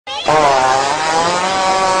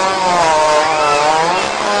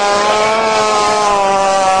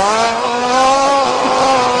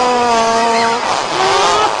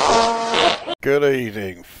Good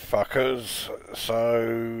evening, fuckers.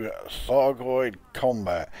 So, Thargoid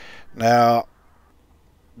combat. Now,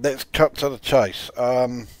 let's cut to the chase.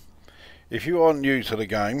 If you are new to the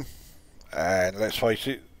game, and let's face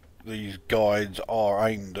it, these guides are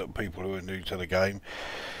aimed at people who are new to the game,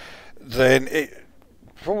 then it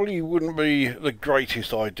probably wouldn't be the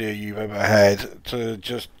greatest idea you've ever had to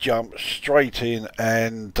just jump straight in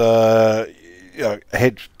and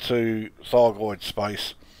head to Thargoid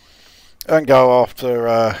space and go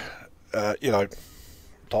after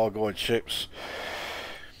Thargoid ships,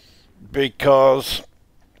 because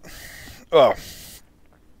well,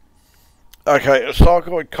 okay,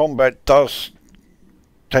 Thargoid combat does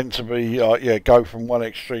tend to be go from one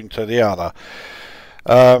extreme to the other.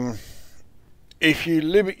 If you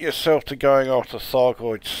limit yourself to going after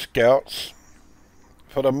Thargoid scouts,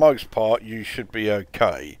 for the most part you should be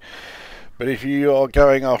okay. But if you are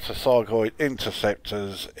going after Thargoid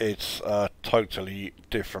interceptors, it's a totally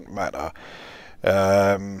different matter.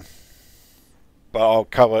 But I'll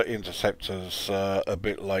cover interceptors a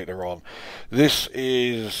bit later on. This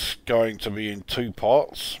is going to be in two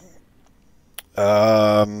parts,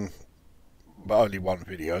 but only one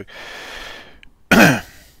video.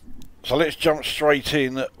 So let's jump straight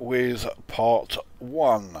in with part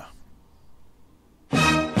one.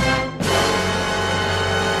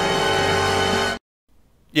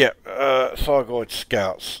 Yeah, Thargoid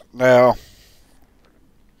scouts. Now,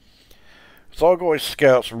 Thargoid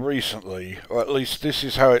scouts recently, or at least this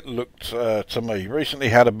is how it looked to me, recently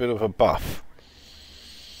had a bit of a buff.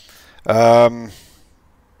 The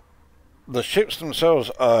ships themselves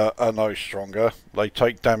are no stronger. They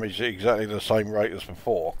take damage at exactly the same rate as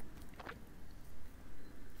before.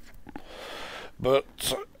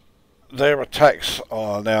 But their attacks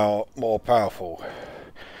are now more powerful.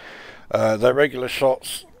 Their regular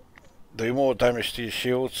shots do more damage to your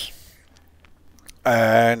shields,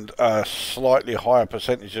 and a slightly higher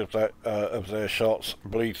percentage of that of their shots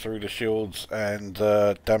bleed through the shields and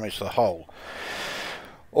damage the hull.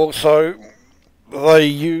 Also, they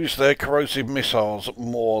use their corrosive missiles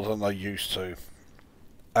more than they used to,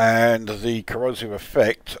 and the corrosive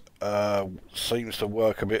effect seems to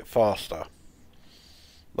work a bit faster.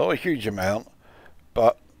 Not a huge amount,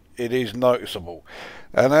 but it is noticeable.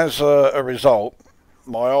 And as a result,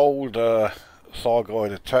 my old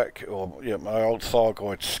Thargoid attack, my old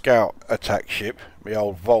Thargoid scout attack ship, my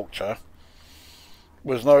old Vulture,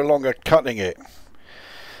 was no longer cutting it.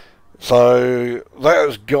 So that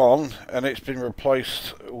has gone, and it's been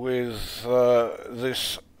replaced with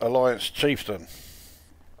this Alliance Chieftain.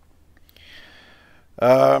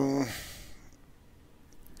 So,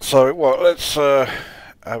 well, let's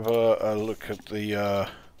have a look at the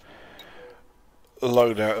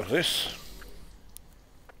loadout of this.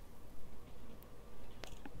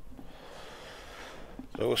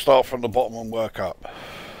 So we'll start from the bottom and work up.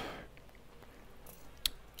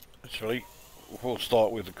 Actually, we'll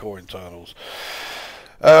start with the core internals.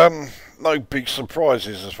 No big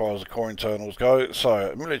surprises as far as the core internals go.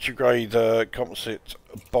 So, military grade composite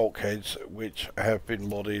bulkheads, which have been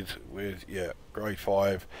modded with grade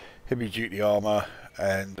 5 heavy duty armour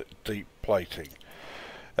and deep plating.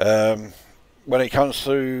 When it comes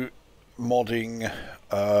to modding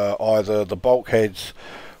either the bulkheads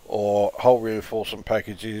or hull reinforcement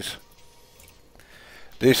packages,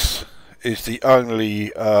 this is the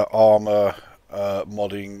only armour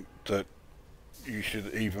modding that you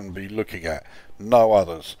should even be looking at. No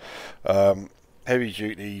others. Heavy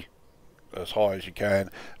duty as high as you can,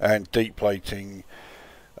 and deep plating,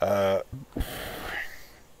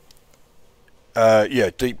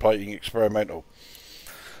 deep plating experimental.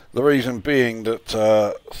 The reason being that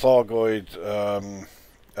Thargoid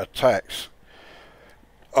attacks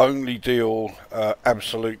only deal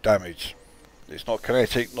absolute damage. It's not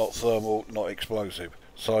kinetic, not thermal, not explosive.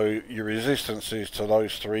 So your resistances to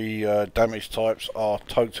those three damage types are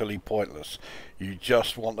totally pointless. You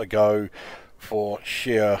just want to go for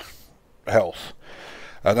sheer health,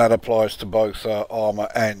 and that applies to both armour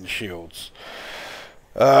and shields.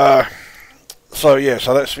 So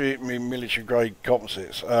that's me military grade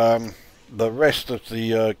composites. The rest of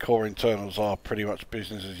the core internals are pretty much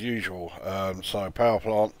business as usual. So power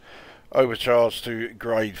plant overcharged to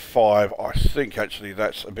grade 5. I think actually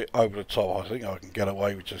that's a bit over the top. I think I can get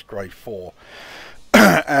away with just grade 4.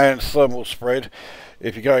 And thermal spread.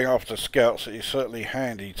 If you're going after scouts, it is certainly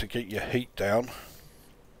handy to keep your heat down.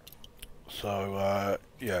 So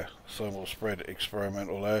thermal spread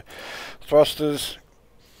experimental there. Thrusters,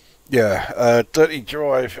 Yeah, dirty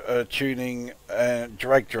drive tuning and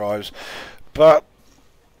drag drives, but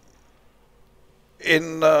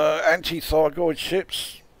in anti-Thargoid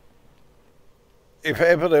ships, if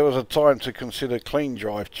ever there was a time to consider clean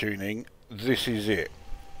drive tuning, this is it.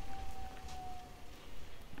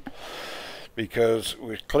 Because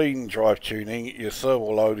with clean drive tuning, your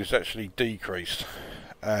thermal load is actually decreased,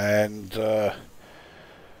 and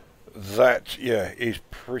that, yeah, is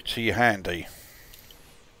pretty handy.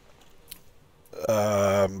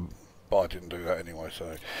 But I didn't do that anyway,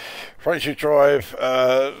 so friendship drive,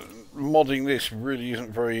 modding this really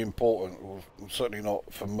isn't very important, well, certainly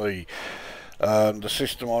not for me. The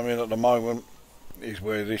system I'm in at the moment is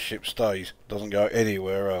where this ship stays, doesn't go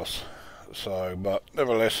anywhere else. So, but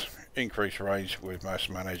nevertheless, increased range with mass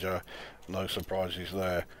manager, no surprises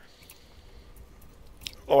there.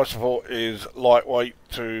 Life support is lightweight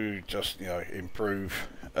to just, you know, improve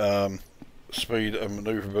speed and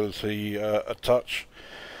manoeuvrability a touch.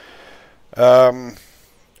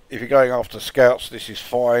 If you're going after scouts, this is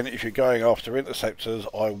fine. If you're going after interceptors,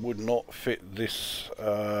 I would not fit this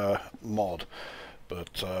mod,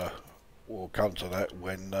 but we'll come to that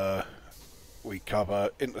when we cover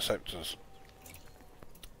interceptors.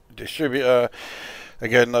 Distributor,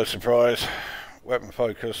 again, no surprise. Weapon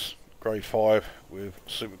focus, grade 5 with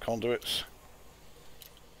super conduits.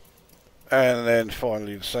 And then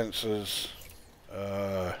finally the sensors,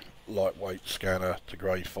 lightweight scanner to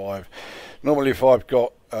grade 5. Normally if I've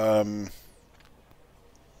got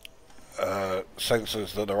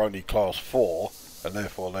sensors that are only class 4 and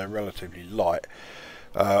therefore they're relatively light,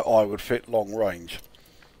 I would fit long range.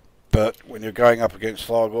 But when you're going up against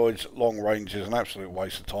Thargoids, long range is an absolute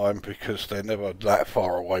waste of time because they're never that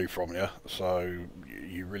far away from you, so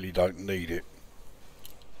you really don't need it.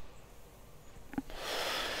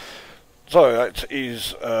 So that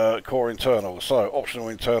is core internal. So optional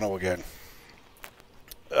internal again.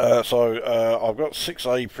 I've got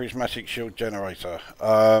 6A prismatic shield generator.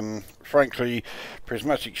 Frankly,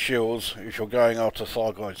 prismatic shields, if you're going after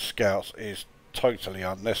Thargoid scouts, is totally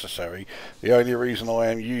unnecessary. The only reason I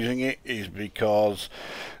am using it is because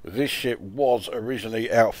this ship was originally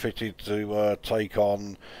outfitted to take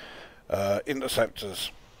on interceptors,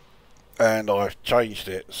 and I've changed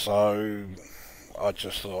it, so I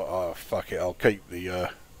just thought, oh fuck it, I'll keep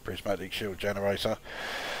the prismatic shield generator.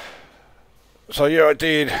 So yeah, I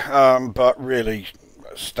did, but really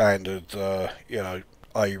standard, you know,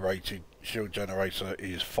 A-rated shield generator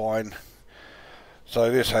is fine. So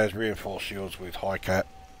this has reinforced shields with high cap.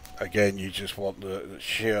 Again, you just want the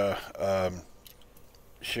sheer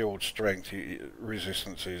shield strength.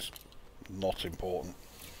 Resistance is not important.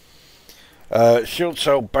 Shield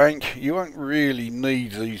cell bank, you won't really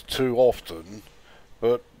need these too often,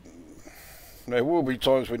 but there will be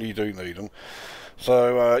times when you do need them.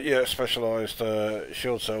 So yeah, specialised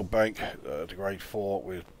shield cell bank to grade 4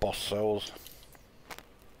 with boss cells.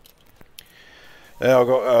 Now I've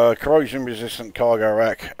got corrosion resistant cargo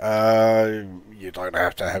rack. You don't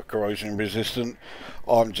have to have corrosion resistant.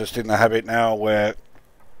 I'm just in the habit now where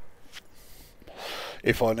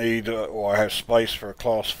if I need or I have space for a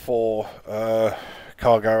class 4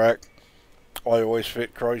 cargo rack, I always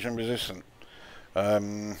fit corrosion resistant,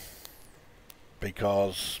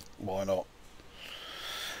 because why not?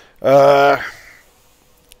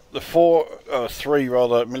 The three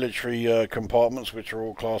military compartments, which are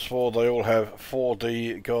all class 4, they all have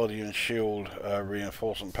 4D Guardian Shield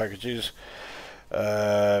reinforcement packages.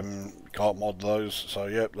 Can't mod those, so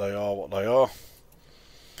yep, they are what they are.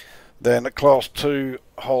 Then a class 2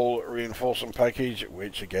 hull reinforcement package,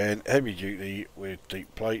 which again, heavy duty with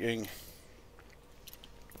deep plating.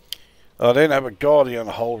 I then have a Guardian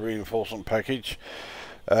hull reinforcement package.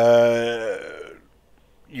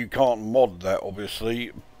 You can't mod that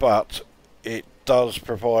obviously, but it does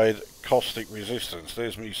provide caustic resistance.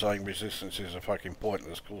 There's me saying resistance is a fucking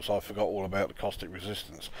pointless. Of course, I forgot all about the caustic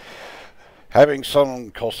resistance. Having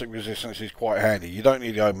some caustic resistance is quite handy. You don't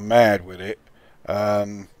need to go mad with it.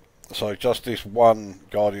 So just this one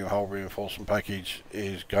Guardian hull reinforcement package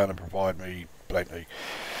is going to provide me plenty.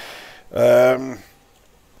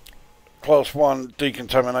 Class 1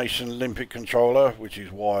 decontamination limpet controller, which is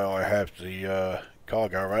why I have the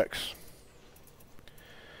cargo racks.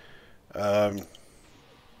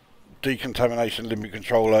 Decontamination limpet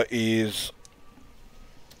controller is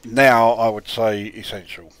now, I would say,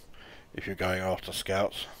 essential if you're going after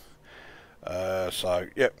scouts. So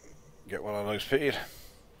yep, get one of those fitted.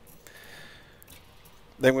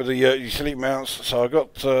 Then with the utility mounts, so I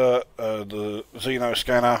got the Xeno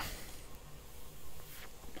scanner,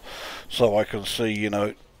 so I can see, you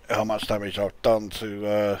know, how much damage I've done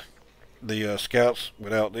to the scouts.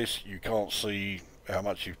 Without this, you can't see how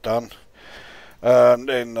much you've done. And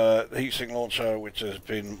then heatsink launcher, which has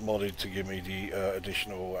been modded to give me the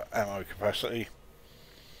additional ammo capacity.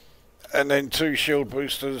 And then 2 shield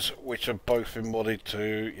boosters, which have both been modded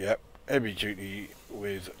to, yep, heavy duty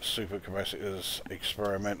with super capacitors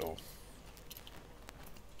experimental.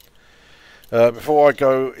 Before I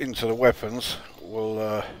go into the weapons,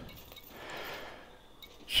 we'll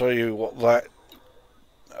show you what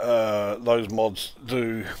those mods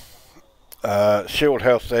do. Shield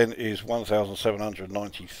health then is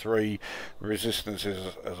 1793.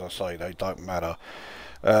 Resistances, as I say, they don't matter.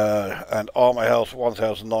 And armor health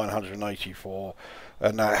 1984,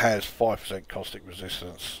 and that has 5% caustic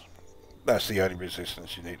resistance. That's the only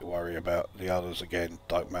resistance you need to worry about. The others, again,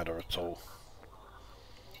 don't matter at all.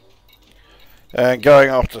 And going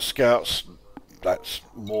after scouts, that's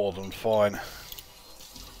more than fine.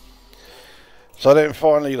 So then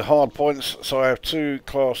finally the hard points. So I have 2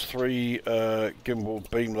 class 3 gimbaled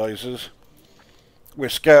beam lasers.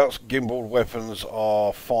 With scouts, gimbaled weapons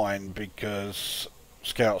are fine because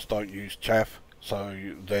scouts don't use chaff, so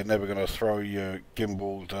they're never going to throw your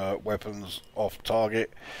gimbaled weapons off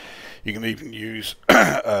target. You can even use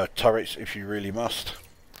turrets if you really must.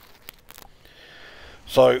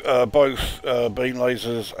 So both beam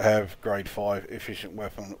lasers have grade 5 efficient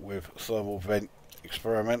weapon with thermal vent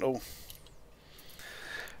experimental.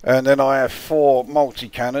 And then I have 4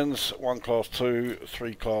 multi-cannons, 1 class 2,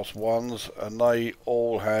 3 class 1s, and they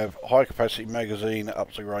all have high capacity magazine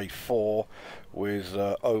up to grade 4 with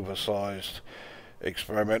oversized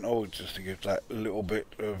experimental, just to give that little bit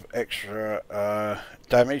of extra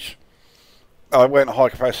damage. I went high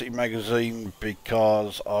capacity magazine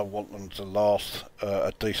because I want them to last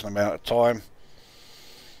a decent amount of time.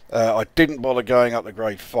 I didn't bother going up to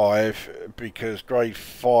grade 5 because grade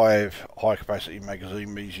 5 high capacity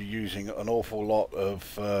magazine means you're using an awful lot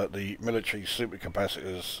of the military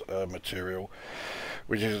supercapacitors material,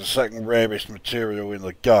 which is the second rarest material in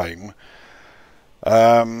the game.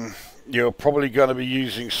 You're probably going to be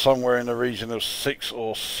using somewhere in the region of 6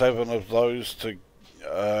 or 7 of those to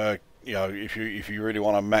you know, if you really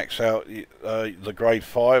want to max out the grade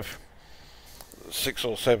 5, 6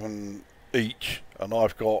 or 7 each, and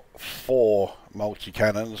I've got 4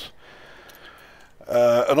 multi-cannons.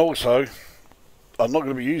 And also, I'm not going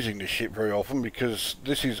to be using this ship very often because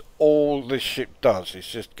this is all this ship does.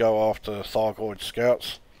 It's just go after Thargoid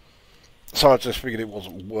scouts. So I just figured it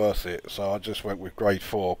wasn't worth it. So I just went with grade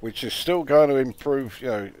 4, which is still going to improve, you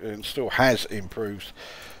know, and still has improved.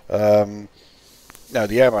 Now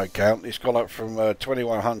the ammo count, it's gone up from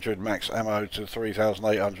 2100 max ammo to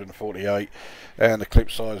 3848, and the clip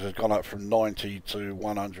size has gone up from 90 to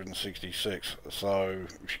 166. So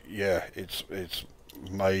yeah, it's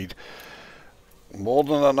made more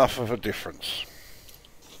than enough of a difference.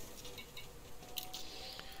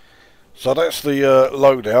 So that's the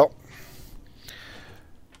loadout.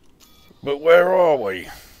 But where are we?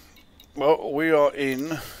 Well, we are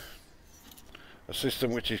in a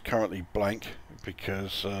system which is currently blank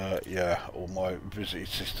because yeah, all my visited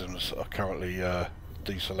systems are currently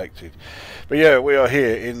deselected. But yeah, we are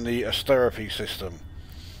here in the Austerity system.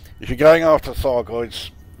 If you're going after Thargoids,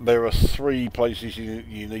 there are 3 places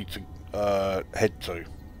you need to head to.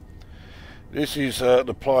 This is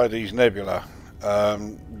the Pleiades Nebula.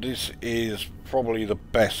 This is probably the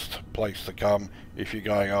best place to come if you're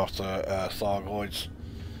going after Thargoids.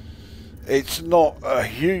 It's not a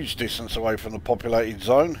huge distance away from the populated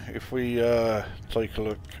zone. If we take a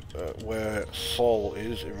look at where Sol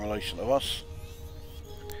is in relation to us.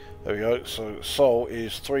 There we go. So Sol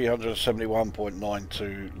is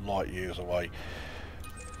 371.92 light years away.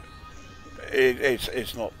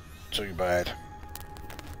 It's not too bad.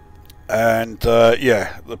 And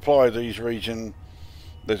yeah, the Pleiades region,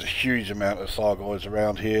 there's a huge amount of Thargoids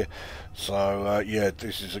around here. So yeah,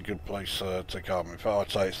 this is a good place to come. In fact,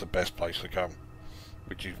 I'd say it's the best place to come,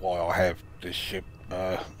 which is why I have this ship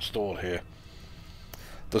stored here.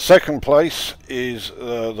 The second place is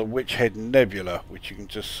the Witch Head Nebula, which you can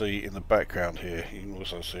just see in the background here. You can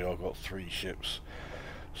also see I've got 3 ships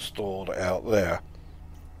stored out there.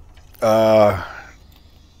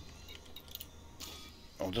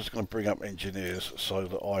 I'm just going to bring up engineers so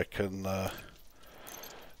that I can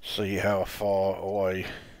see how far away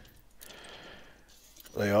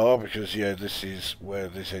they are, because yeah, this is where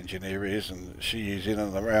this engineer is, and she is in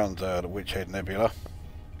and around the Witch Head Nebula.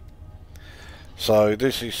 So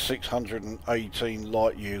this is 618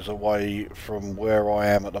 light years away from where I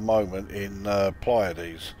am at the moment in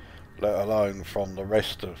Pleiades, let alone from the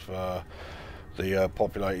rest of the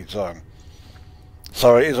populated zone.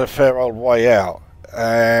 So it is a fair old way out,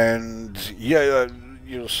 And yeah,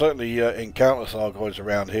 you'll certainly encounter Thargoids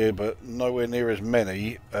around here, but nowhere near as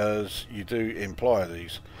many as you do in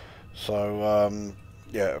Pleiades. So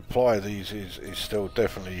yeah, Pleiades is still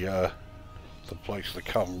definitely the place to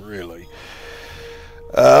come, really.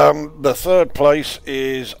 The third place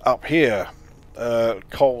is up here,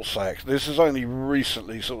 Corsair. This has only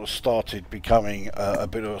recently sort of started becoming a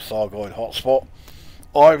bit of a Thargoid hotspot.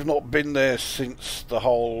 I've not been there since the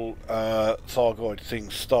whole Thargoid thing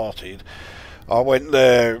started. I went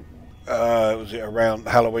there, was it around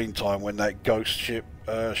Halloween time when that ghost ship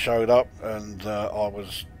showed up, and I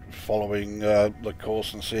was following the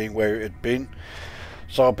course and seeing where it had been.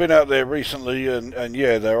 So I've been out there recently, and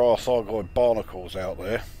yeah, there are Thargoid barnacles out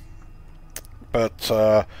there. But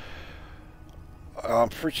I'm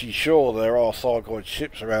pretty sure there are Thargoid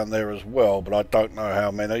ships around there as well, but I don't know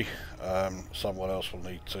how many. Someone else will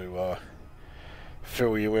need to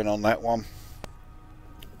fill you in on that one.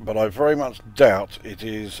 But I very much doubt it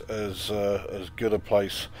is as good a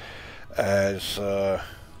place as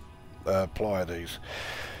Pleiades.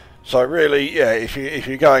 So really, yeah, if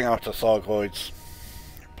you're going after Thargoids,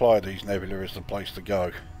 Pleiades Nebula is the place to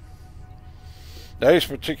go. Now this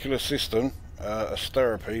particular system,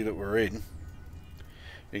 Asterope that we're in,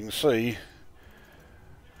 you can see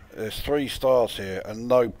there's 3 stars here and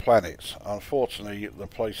no planets. Unfortunately, the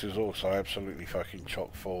place is also absolutely fucking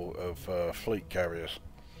chock full of fleet carriers.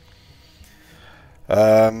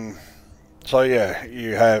 So yeah,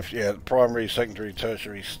 you have primary, secondary,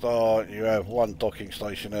 tertiary star. You have 1 docking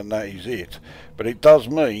station, and that is it. But it does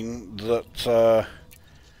mean that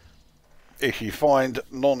if you find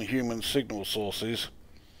non-human signal sources,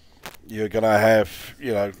 you're going to have,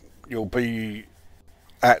 you'll be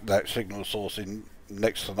at that signal source in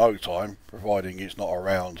next to no time, providing it's not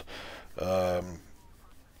around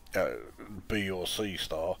B or C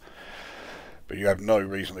star. But you have no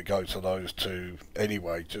reason to go to those 2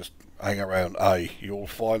 anyway. Just hang around A. You'll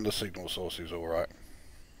find the signal sources all right.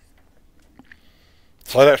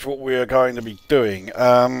 So that's what we are going to be doing.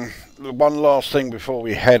 One last thing before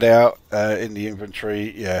we head out in the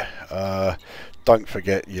inventory. Don't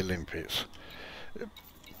forget your limpets.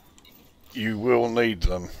 You will need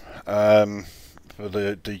them for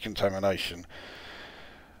the decontamination.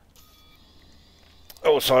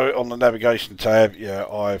 Also on the navigation tab,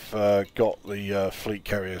 I've got the fleet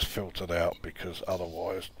carriers filtered out, because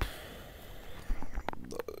otherwise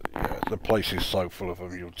the place is so full of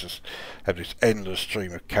them, you'll just have this endless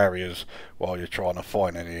stream of carriers while you're trying to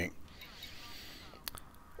find anything.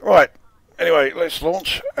 Right, anyway, let's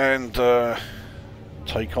launch and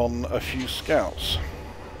take on a few scouts.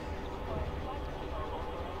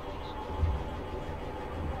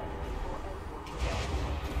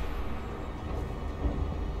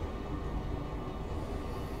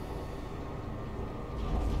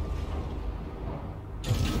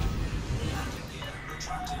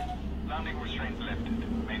 Landing restraints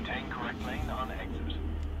lifted. Maintain correct lane on exit.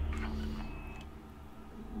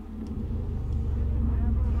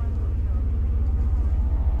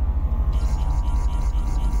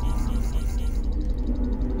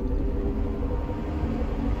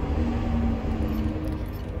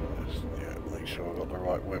 Make sure I've got the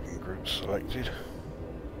right weapon group selected.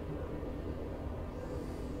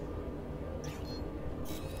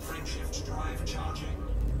 Frameshift drive charging.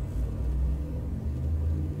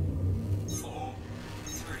 4,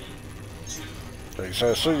 3, 2. Okay, so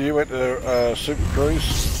as soon as you went to Super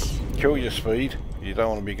Cruise, kill your speed. You don't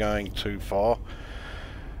want to be going too far.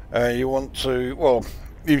 You want to, well,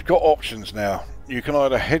 you've got options now. You can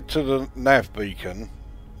either head to the nav beacon,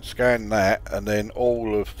 scan that, and then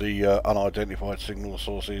all of the unidentified signal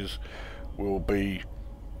sources will be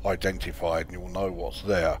identified and you'll know what's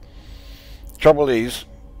there. Trouble is,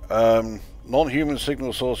 non-human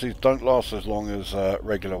signal sources don't last as long as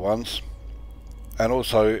regular ones. And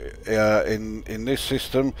also in this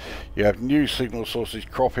system you have new signal sources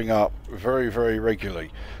cropping up very, very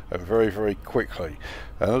regularly and very, very quickly,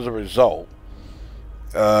 and as a result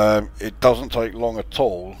it doesn't take long at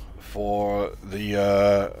all for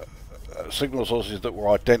the signal sources that were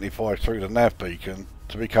identified through the nav beacon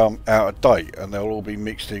to become out of date, and they'll all be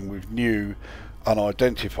mixed in with new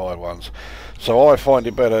unidentified ones. So I find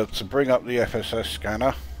it better to bring up the FSS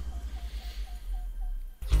scanner,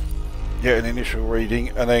 get an initial reading,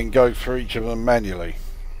 and then go through each of them manually.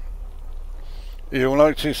 You'll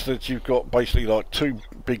notice that you've got basically like 2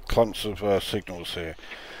 big clumps of signals here.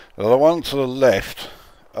 Now, the one to the left,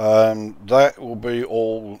 that will be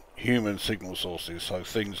all human signal sources, so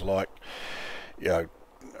things like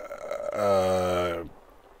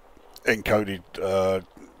encoded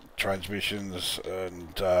transmissions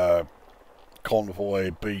and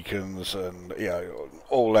convoy beacons and, you know,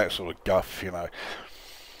 all that sort of guff, you know.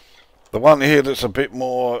 The one here that's a bit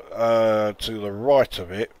more to the right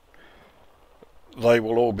of it, they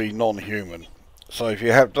will all be non-human. So if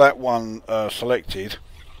you have that one selected,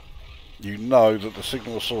 you know that the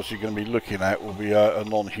signal source you're going to be looking at will be a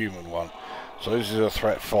non-human one. So this is a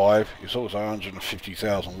threat 5. It's also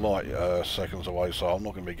 150,000 light seconds away, so I'm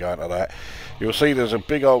not going to be going to that. You'll see there's a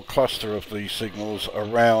big old cluster of these signals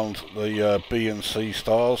around the B and C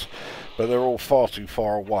stars, but they're all far too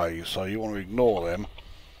far away, so you want to ignore them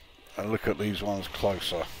and look at these ones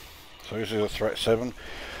closer. So this is a threat 7.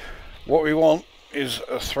 What we want is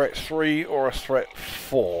a threat 3 or a threat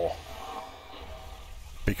 4,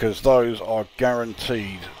 because those are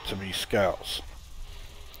guaranteed to be scouts.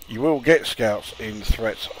 You will get scouts in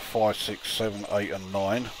threats 5, 6, 7, 8 and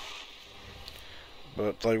 9,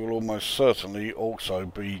 but they will almost certainly also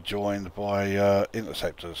be joined by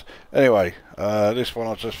interceptors. Anyway, this one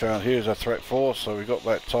I just found here is a threat 4, so we got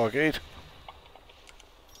that targeted.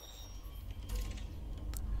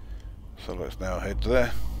 So let's now head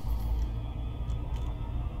there.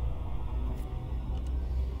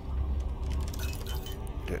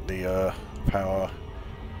 Get the power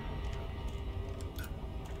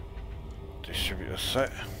distributor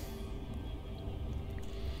set.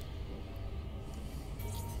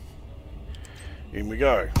 In we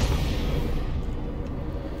go.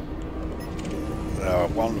 Now,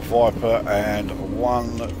 one Viper and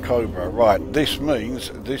one Cobra. Right, this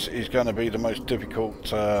means this is going to be the most difficult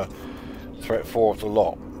threat 4 of the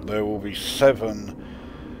lot. There will be 7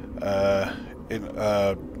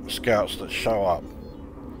 scouts that show up.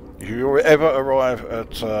 If you ever arrive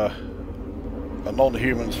at a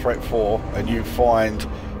non-human threat 4 and you find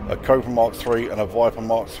a Cobra Mark 3 and a Viper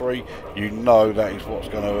Mark 3, you know that is what's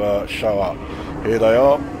going to show up. Here they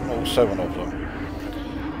are, all 7 of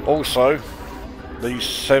them. Also, these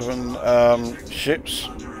 7 ships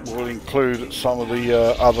will include some of the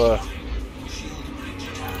other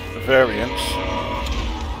variants,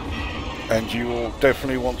 and you will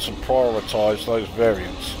definitely want to prioritise those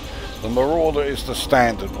variants. The Marauder is the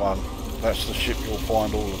standard one. That's the ship you'll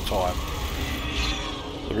find all the time.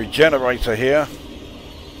 The Regenerator here,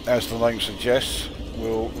 as the name suggests,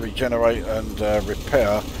 will regenerate and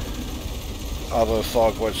repair other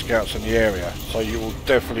Thargoid scouts in the area. So you will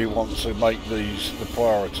definitely want to make these the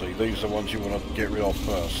priority. These are the ones you want to get rid of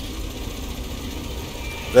first.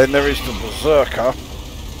 Then there is the Berserker.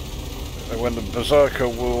 And when the Berserker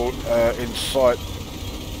will incite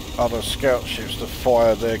other scout ships to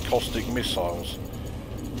fire their caustic missiles.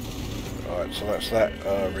 Alright, so that's that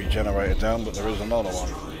regenerator down, but there is another one.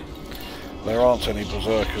 There aren't any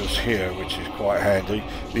Berserkers here, which is quite handy.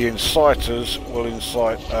 The Inciters will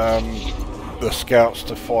incite the scouts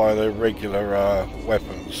to fire their regular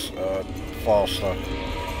weapons faster.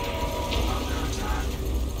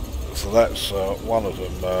 So that's one of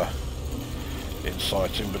them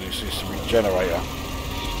inciting, but it's this Regenerator.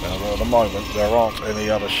 Now, at the moment, there aren't any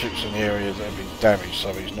other ships in the area that have been damaged,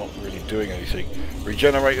 so he's not really doing anything.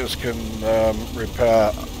 Regenerators can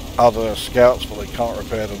repair other scouts, but they can't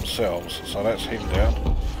repair themselves, so that's him down.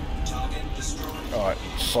 Alright,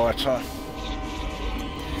 Inciter.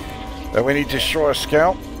 Now, when you destroy a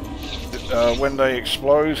scout, when they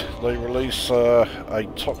explode, they release a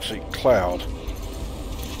toxic cloud,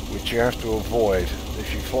 which you have to avoid.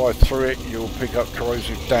 If you fly through it, you'll pick up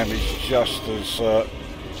corrosive damage just as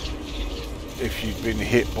if you've been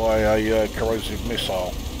hit by a corrosive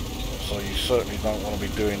missile, so you certainly don't want to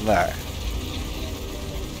be doing that.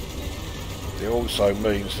 It also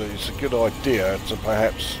means that it's a good idea to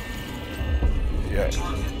perhaps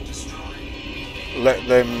let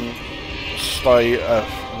them stay a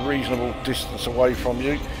reasonable distance away from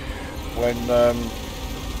you when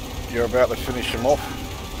you're about to finish them off,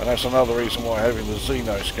 and that's another reason why having the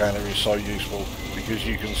Xeno scanner is so useful, because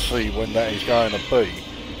you can see when that is going to be.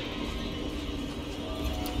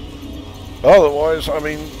 Otherwise, I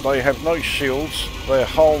mean, they have no shields, their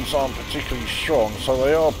hulls aren't particularly strong, so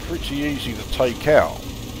they are pretty easy to take out.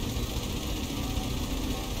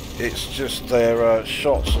 It's just their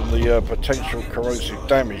shots and the potential corrosive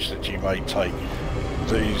damage that you may take.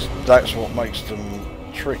 That's what makes them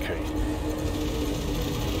tricky.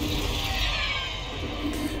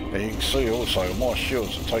 And you can see also my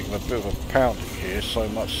shields are taking a bit of a pounding here, so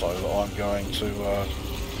much so that I'm going to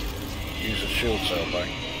use a shield cell bank.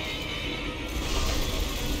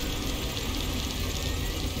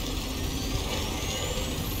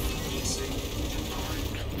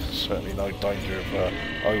 Certainly no danger of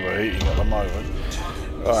overheating at the moment.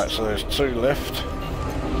 Alright, so there's 2 left.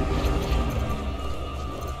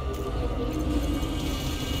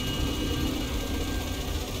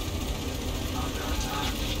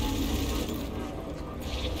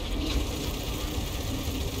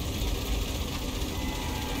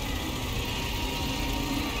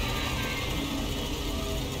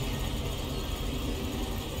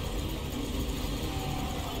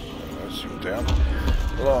 That's him down.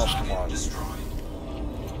 Last one.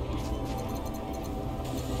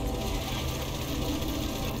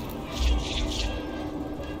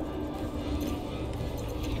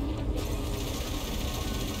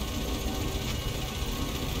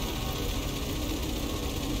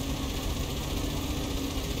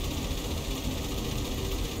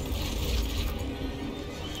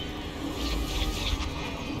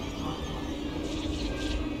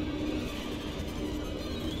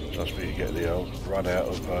 Must be to get the old run out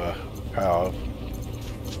of power.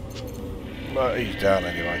 But he's down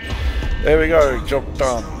anyway. There we go, job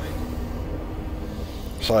done.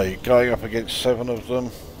 So going up against 7 of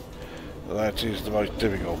them, that is the most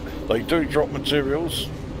difficult. They do drop materials.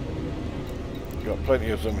 You've got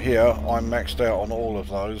plenty of them here. I'm maxed out on all of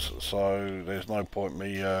those, so there's no point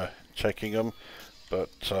me checking them.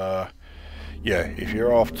 But yeah, if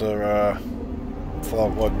you're after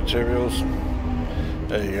Thargoid materials,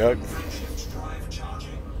 there you go.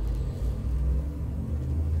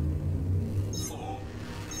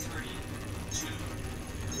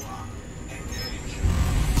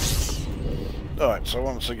 Alright, so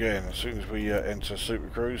once again, as soon as we enter Super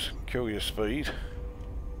Cruise, kill your speed.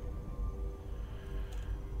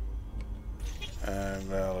 And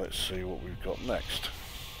now let's see what we've got next.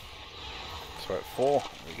 So at 4, there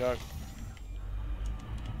we go.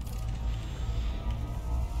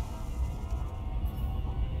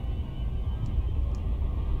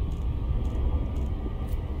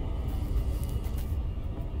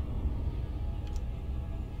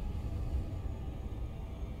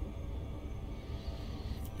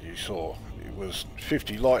 You saw it was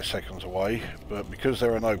 50 light seconds away, but because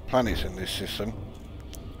there are no planets in this system,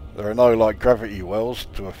 there are no like gravity wells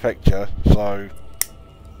to affect you, so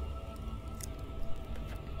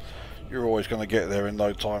you're always going to get there in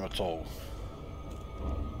no time at all.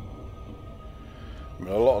 I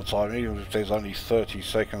mean, a lot of time, even if there's only 30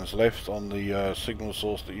 seconds left on the signal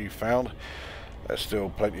source that you found, there's still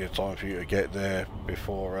plenty of time for you to get there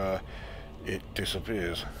before it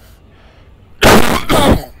disappears.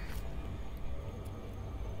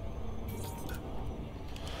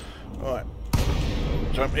 Right,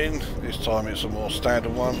 jump in. This time it's a more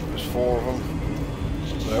standard one. There's 4 of them.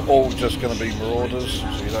 They're all just going to be marauders, so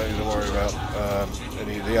you don't need to worry about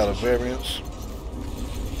any of the other variants.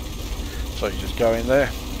 So you just go in there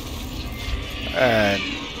and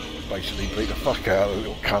basically beat the fuck out of the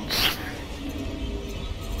little cunts.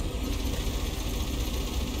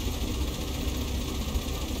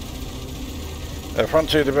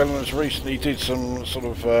 Frontier Developments recently did some sort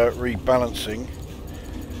of rebalancing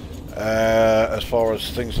as far as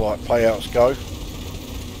things like payouts go,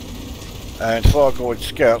 and Thargoid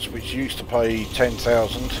scouts, which used to pay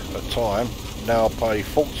 10,000 a time, now pay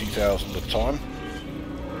 40,000 a time.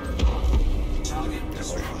 Get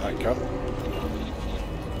away from that cunt.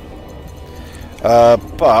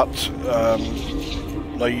 But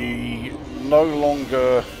they no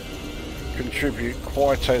longer contribute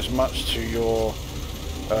quite as much to your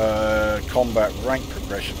combat rank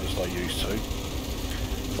progression as they used to.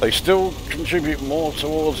 They still contribute more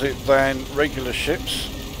towards it than regular ships.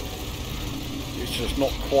 It's just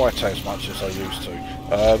not quite as much as they used to.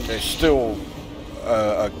 It's still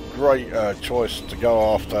a great choice to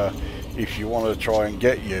go after if you want to try and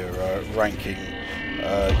get your ranking,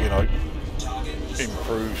 you know,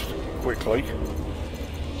 improved quickly.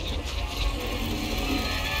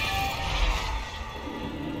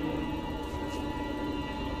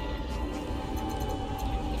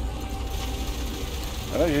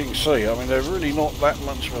 And as you can see, I mean, they're really not that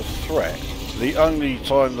much of a threat. The only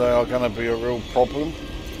time they are going to be a real problem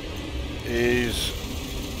is,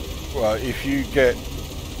 well, if you get,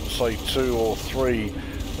 say, 2 or 3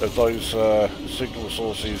 of those signal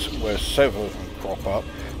sources where 7 of them crop up,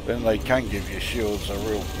 then they can give your shields a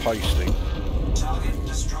real pasting.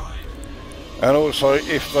 And also,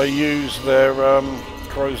 if they use their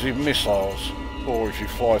corrosive missiles, or if you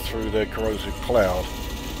fly through their corrosive cloud,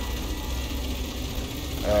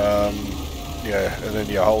 yeah, and then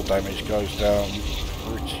your hull damage goes down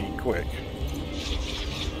pretty quick.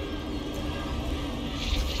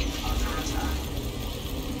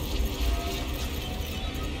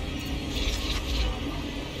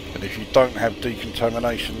 And if you don't have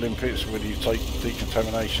decontamination limpets, when you take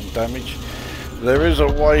decontamination damage, there is a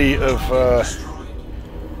way of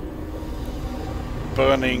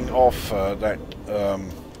burning off that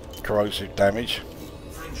corrosive damage,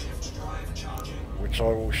 which I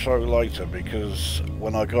will show later, because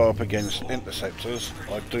when I go up against interceptors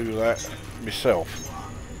I do that myself.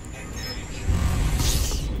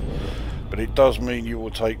 But it does mean you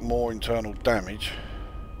will take more internal damage,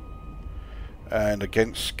 And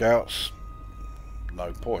against scouts,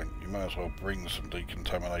 no point. You may as well bring some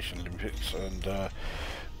decontamination limpets and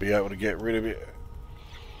be able to get rid of it,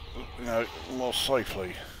 you know, more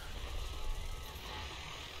safely.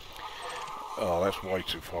 Oh, that's way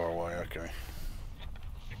too far away. Okay.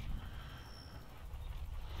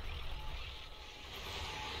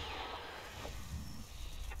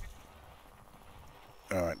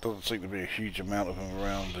 Alright, doesn't seem to be a huge amount of them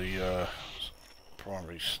around the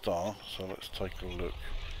primary star, so let's take a look.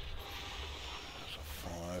 That's a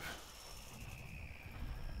 5.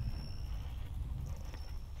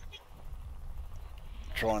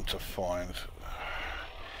 Trying to find,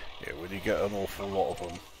 yeah, when you get an awful lot of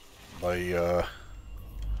them, they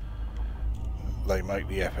make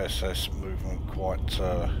the FSS movement quite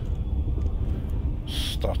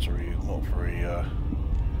stuttery, not very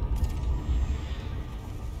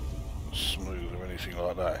smooth or anything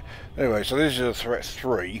like that. Anyway, so this is a threat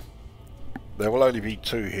 3. There will only be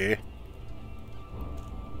 2 here.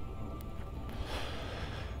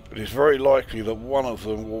 But it's very likely that one of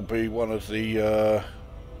them will be one of the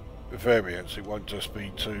variants. It won't just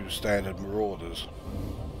be 2 standard marauders.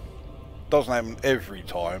 Doesn't happen every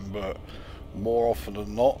time, but more often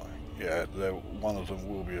than not, yeah, one of them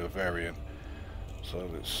will be a variant. So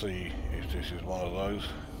let's see if this is one of those.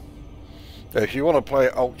 If you want to play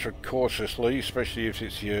it ultra cautiously, especially if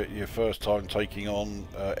it's your first time taking on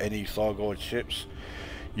any Thargoid ships,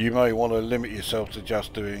 you may want to limit yourself to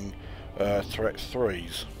just doing threat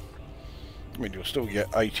 3s. I mean, you'll still get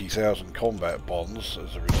 80,000 combat bonds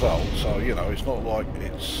as a result, so you know, it's not like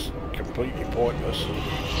it's completely pointless.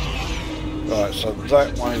 Right, so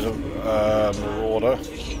that one is a marauder.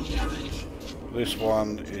 This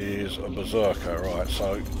one is a berserker. Right,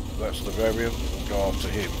 so that's the variant. We'll go after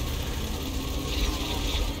him.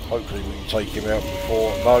 Hopefully we can take him out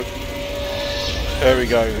before. No. There we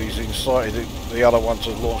go. He's incited the other one to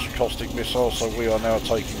launch a caustic missile, so we are now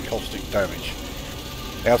taking caustic damage.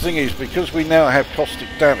 Now the thing is, because we now have caustic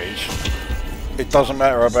damage, it doesn't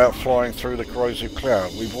matter about flying through the corrosive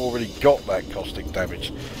cloud. We've already got that caustic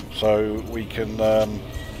damage, so we can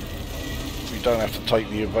we don't have to take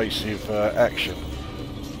the evasive action,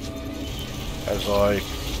 as I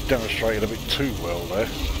demonstrated a bit too well there.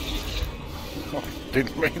 I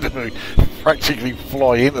didn't mean to practically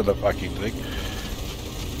fly into the fucking thing.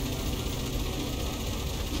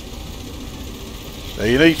 Now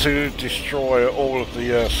you need to destroy all of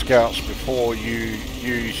the scouts before you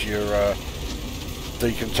use your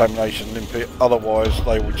decontamination limpet, otherwise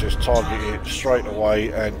they will just target it straight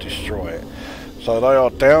away and destroy it. So they are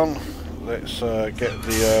down. Let's get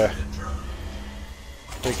the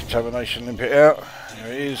decontamination limpet out.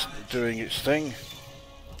 There it is, doing its thing.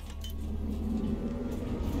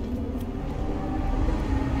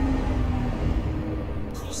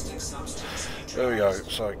 There we go,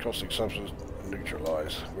 so caustic substance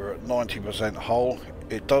neutralised. We're at 90% hull.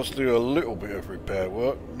 It does do a little bit of repair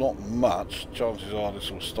work, not much. Chances are this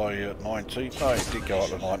will stay at 90. No, it did go up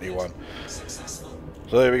to 91. So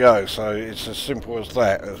there we go, so it's as simple as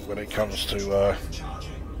that when it comes to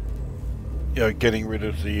you know, getting rid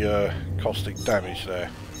of the caustic damage there.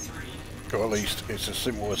 Or at least it's as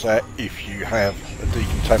simple as that if you have a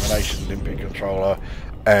decontamination limpet controller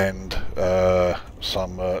and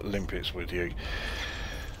some limpets with you.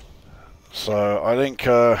 So I think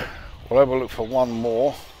we'll have a look for one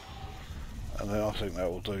more, and then I think that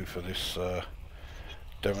will do for this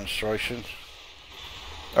demonstration.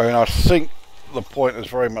 I mean, I think the point has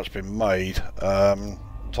very much been made.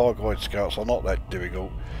 Thargoid scouts are not that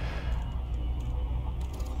difficult,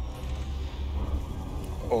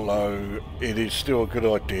 although it is still a good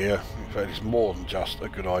idea. In fact, it's more than just a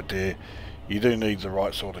good idea. You do need the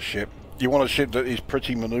right sort of ship. You want a ship that is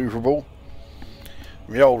pretty manoeuvrable.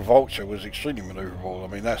 The old Vulture was extremely manoeuvrable. I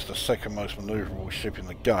mean, that's the second most manoeuvrable ship in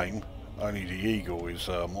the game. Only the Eagle is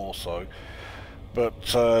more so. But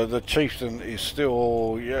the Chieftain is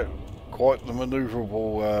still, yeah, quite the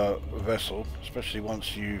manoeuvrable vessel, especially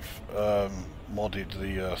once you've modded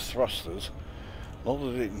the thrusters. Not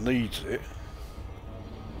that it needs it.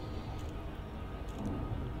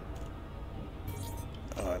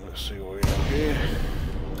 Alright, let's see what we have here.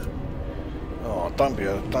 Oh, don't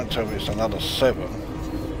tell me it's another 7.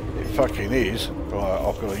 It fucking is. Right,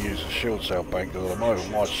 I've got to use a shield cell bank because at the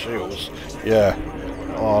moment my shields, yeah,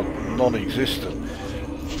 are non-existent.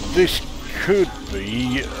 This could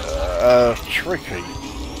be tricky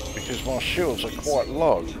because my shields are quite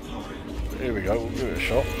low. Here we go, we'll give it a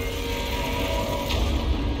shot.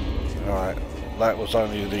 Alright, that was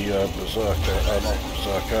only the Berserker, not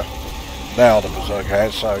Berserker. Now the Berserker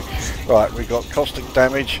has, so right, we got caustic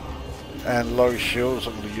damage. and low shields.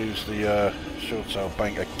 I'm going to use the shield cell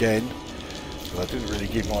bank again, but I didn't really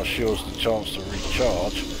give my shields the chance to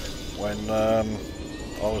recharge when I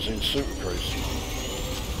was in Super Cruise.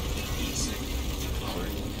 So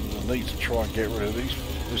I need to try and get rid of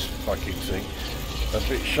this fucking thing. A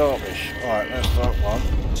bit sharpish. Alright, that's that one.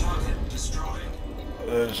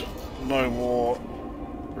 There's no more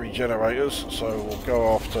regenerators, so we'll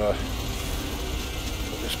go after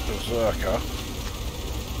this berserker.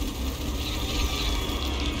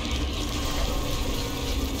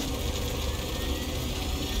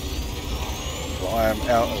 I am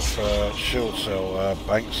out of shield cell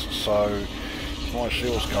banks, so my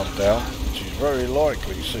shields come down, which is very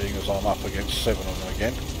likely seeing as I'm up against 7 of them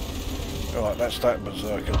again. Right, that's that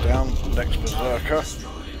berserker down. Next berserker is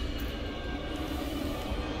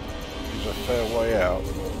a fair way out.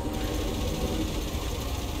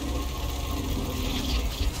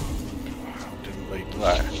 Didn't need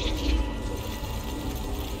that.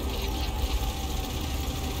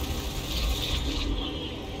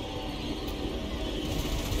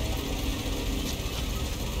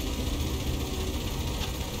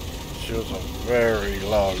 Shields are very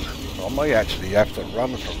low. I may actually have to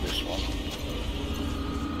run from this one.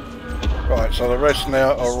 Right, so the rest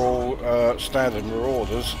now are all standard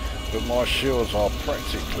marauders, but my shields are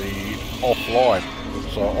practically offline,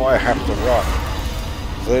 so I have to run.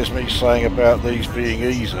 There's me saying about these being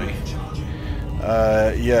easy.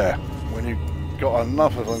 Yeah, when you've got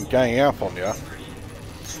enough of them ganging up on you,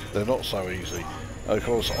 they're not so easy. Of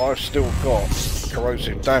course, I've still got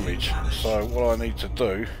corrosive damage, so what I need to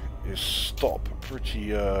do is stop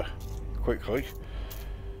pretty quickly.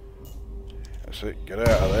 That's it, get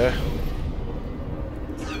out of there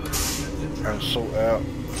and sort out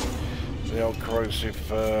the old corrosive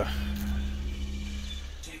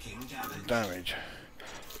damage.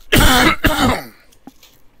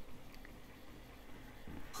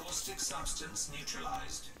 Caustic substance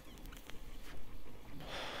neutralized.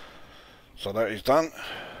 So that is done.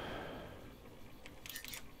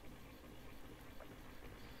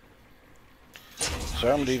 So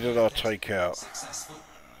how many did I take out?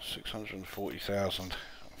 640,000.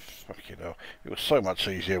 Fucking hell. It was so much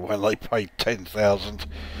easier when they paid 10,000.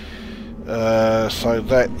 So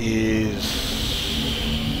that is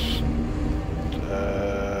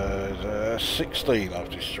 16 I've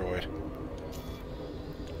destroyed.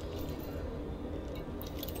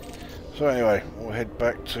 So anyway, we'll head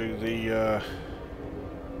back to the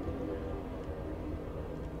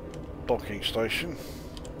docking station,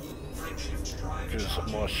 because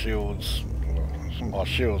my shields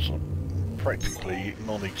are practically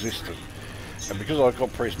non-existent, and because I've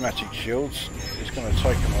got prismatic shields, it's going to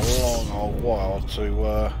take them a long old while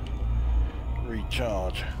to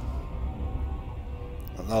recharge.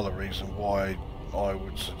 Another reason why I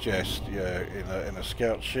would suggest, yeah, in a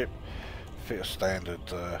scout ship, fit a standard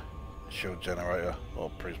shield generator or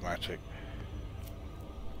prismatic.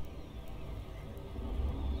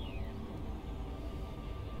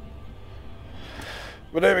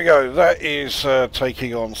 But there we go, that is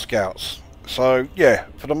taking on scouts. So yeah,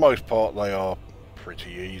 for the most part they are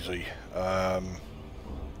pretty easy.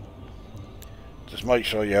 Just make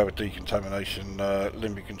sure you have a decontamination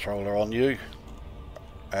limbic controller on you,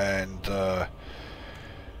 and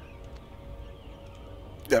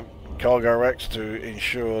cargo racks to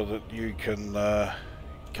ensure that you can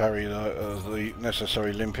carry the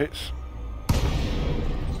necessary limpets.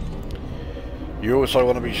 You also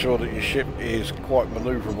want to be sure that your ship is quite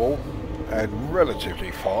manoeuvrable and relatively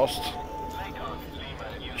fast.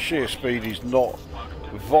 Sheer speed is not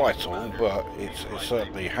vital, but it's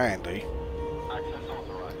certainly handy.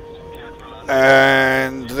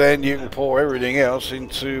 And then you can pour everything else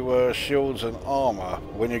into shields and armour.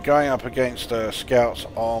 When you're going up against scouts,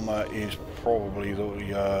 armour is probably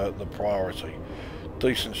the priority.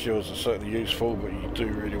 Decent shields are certainly useful, but you do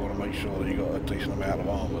really want to make sure that you've got a decent amount of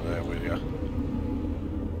armour there with you.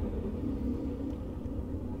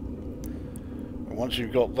 And once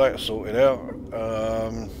you've got that sorted out,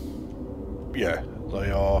 yeah,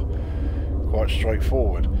 they are quite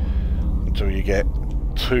straightforward until you get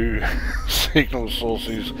 2 signal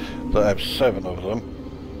sources that have 7 of them,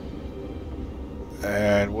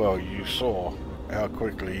 and well, you saw how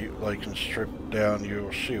quickly they can strip down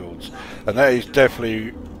your shields, and that is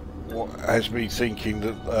definitely what has me thinking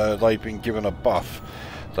that they've been given a buff.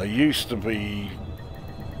 They used to be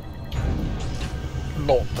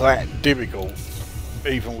not that difficult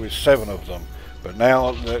even with 7 of them, but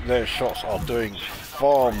now their shots are doing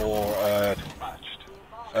far more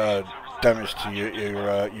damage to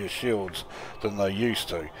your shields than they used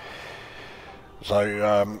to.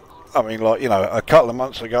 So I mean, like, you know, a couple of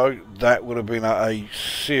months ago, that would have been a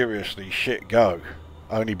seriously shit go,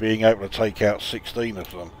 only being able to take out 16 of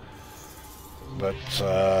them. But,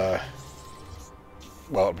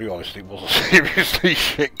 well, to be honest, it was a seriously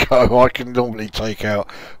shit go. I can normally take out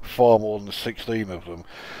far more than 16 of them.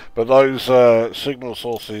 But those signal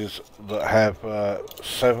sources that have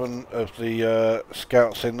 7 of the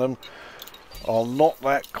scouts in them are not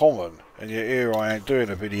that common. And yet here I am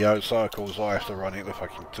doing a video, so of course I have to run into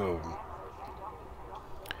fucking 2 of them.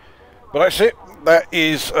 But that's it. That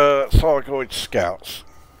is Thargoid scouts.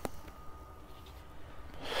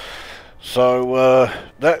 So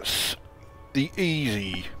that's the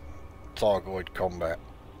easy Thargoid combat.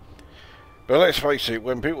 But let's face it,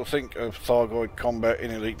 when people think of Thargoid combat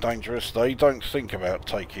in Elite Dangerous, they don't think about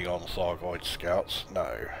taking on Thargoid scouts.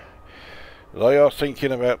 No. They are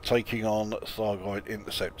thinking about taking on Thargoid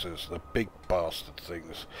interceptors, the big bastard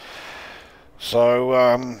things.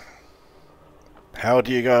 So, how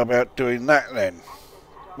do you go about doing that then?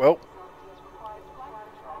 Well,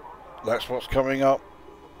 that's what's coming up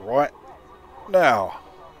right now.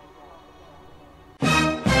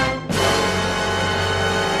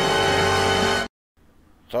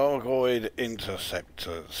 Thargoid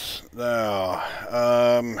interceptors. Now,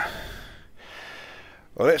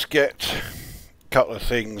 well, let's get a couple of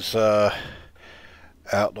things out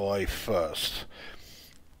the way first.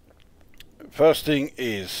 First thing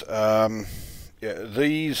is, yeah,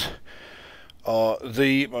 these are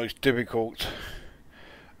the most difficult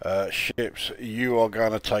ships you are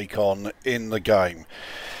going to take on in the game,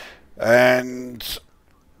 and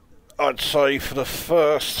I'd say for the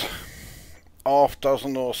first half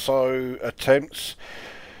dozen or so attempts,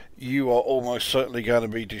 you are almost certainly going to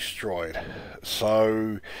be destroyed.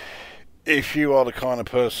 So if you are the kind of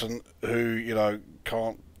person who, you know,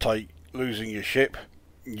 can't take losing your ship,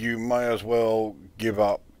 you may as well give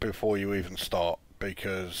up before you even start,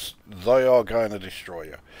 because they are going to destroy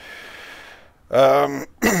you.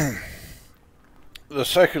 The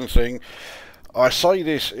second thing, I say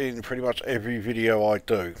this in pretty much every video I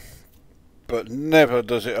do, but never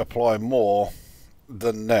does it apply more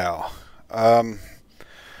than now.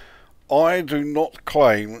 I do not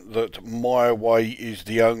claim that my way is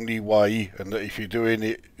the only way, and that if you're doing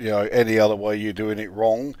it, you know, any other way, you're doing it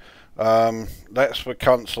wrong. That's for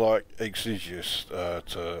cunts like Exiguous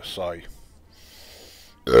to say.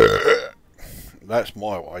 That's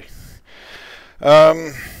my way.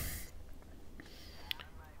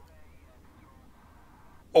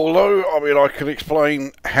 Although, I mean, I can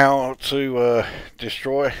explain how to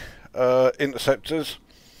destroy interceptors,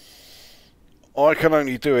 I can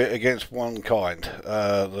only do it against one kind,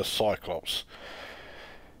 the Cyclops.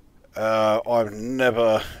 I've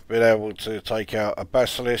never been able to take out a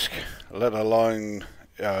Basilisk, let alone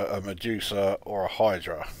a Medusa or a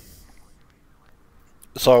Hydra.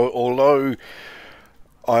 So, although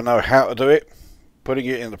I know how to do it, putting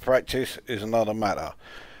it into practice is another matter.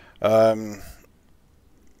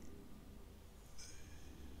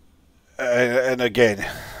 And again,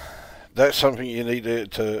 that's something you need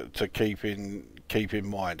to keep in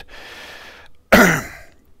mind.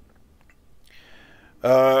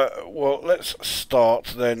 Well, let's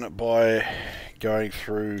start then by going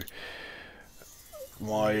through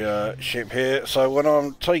my ship here. So when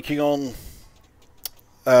I'm taking on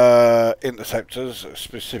interceptors,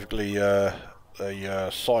 specifically the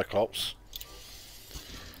Cyclops,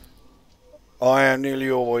 I am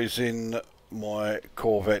nearly always in my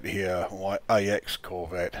Corvette here, my AX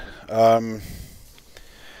Corvette. And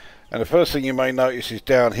the first thing you may notice is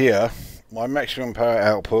down here, my maximum power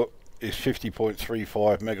output is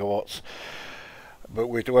 50.35 megawatts, but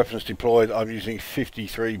with the weapons deployed I'm using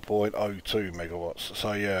 53.02 megawatts.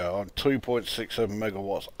 So yeah, I'm 2.67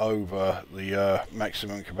 megawatts over the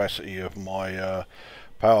maximum capacity of my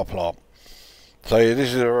power plant. So yeah, this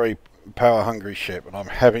is a very power hungry ship, and I'm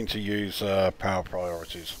having to use power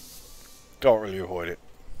priorities. Can't really avoid it.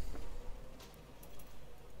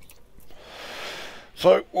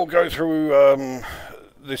 So we'll go through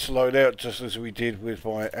this loadout just as we did with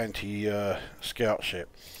my anti-scout ship.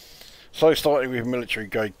 So starting with military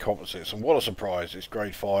grade composites, and what a surprise, it's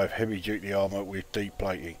grade 5 heavy duty armour with deep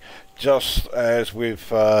plating. Just as with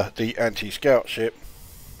the anti-scout ship,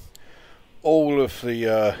 all of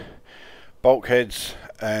the bulkheads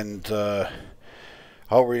and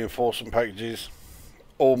hull reinforcement packages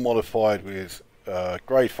all modified with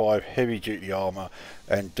grade 5 heavy duty armour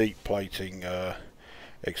and deep plating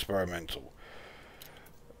experimental.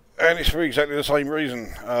 And it's for exactly the same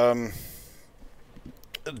reason.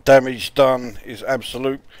 Damage done is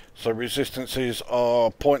absolute, so resistances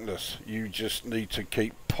are pointless. You just need to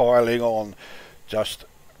keep piling on just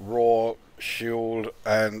raw, shield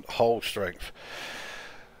and hull strength.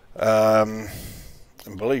 And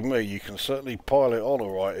believe me, you can certainly pile it on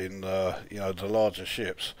alright in you know, the larger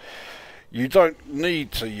ships. You don't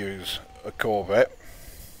need to use a Corvette.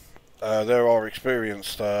 There are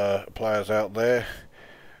experienced players out there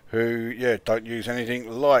who, yeah, don't use anything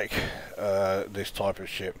like this type of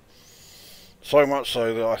ship. So much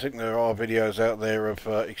so that I think there are videos out there of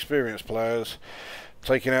experienced players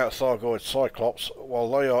taking out Thargoid Cyclops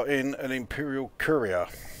while they are in an Imperial Courier.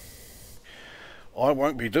 I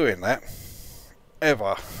won't be doing that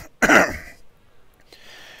ever.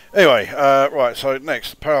 Anyway, right, so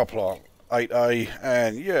next, power plant 8A,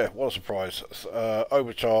 and yeah, what a surprise,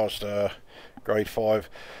 overcharged grade 5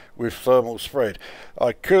 with thermal spread.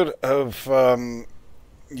 I could have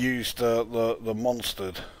used the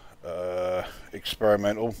monstered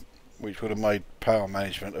experimental, which would have made power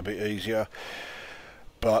management a bit easier,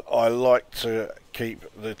 but I like to keep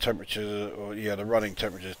the temperatures, or yeah, the running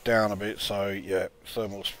temperatures down a bit, so yeah,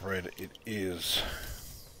 thermal spread it is.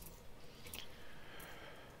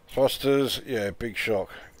 Thrusters, yeah, big shock.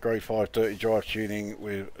 Grade 5 dirty drive tuning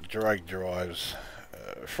with drag drives.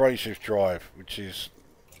 Frame shift drive, which is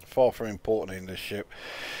far from important in this ship,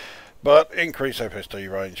 but increased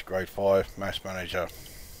FSD range, grade 5, mass manager.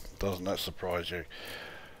 Doesn't that surprise you?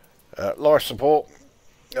 Life support,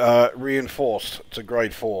 reinforced to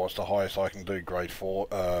grade 4. It's the highest I can do, grade 4.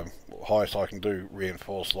 Highest I can do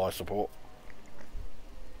reinforced life support.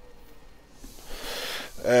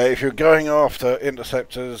 If you're going after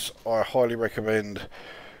interceptors, I highly recommend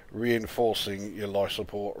reinforcing your life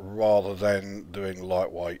support rather than doing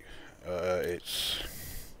lightweight.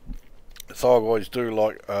 Thargoids do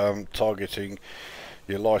like targeting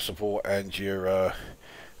your life support and your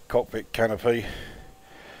cockpit canopy,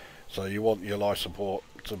 so you want your life support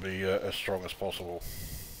to be as strong as possible.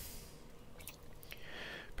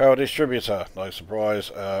 Power distributor, no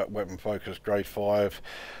surprise, weapon focus grade 5,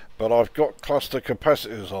 but I've got cluster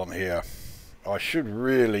capacitors on here. I should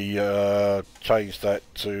really change that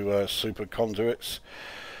to super conduits,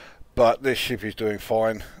 but this ship is doing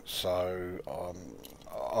fine, so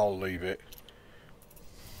I'll leave it.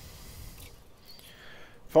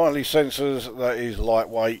 Finally, sensors, that is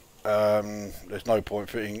lightweight. There's no point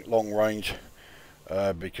fitting long range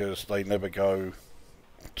because they never go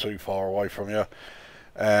too far away from you,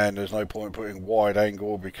 and there's no point putting wide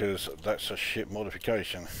angle because that's a ship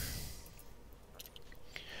modification.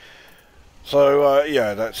 So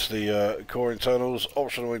yeah, that's the core internals.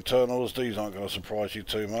 Optional internals, these aren't going to surprise you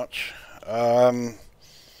too much.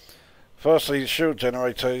 Firstly, the shield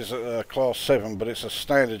generator is class 7, but it's a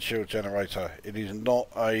standard shield generator. It is not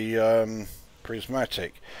a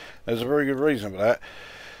prismatic. There's a very good reason for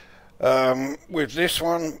that. With this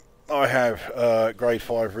one, I have grade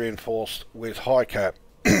 5 reinforced with high cap.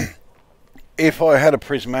 If I had a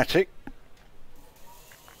prismatic,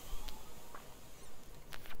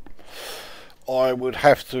 I would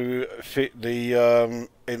have to fit the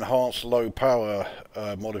enhanced low power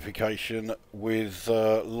modification with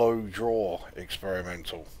low draw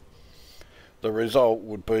experimental. The result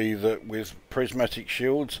would be that with prismatic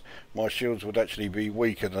shields, my shields would actually be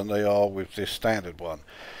weaker than they are with this standard one.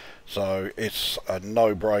 So it's a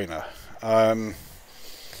no-brainer.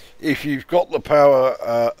 If you've got the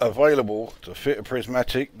power available to fit a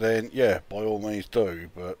prismatic, then yeah, by all means do,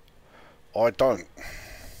 but I don't.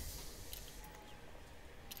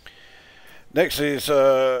 Next is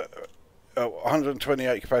a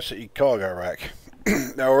 128 capacity cargo rack.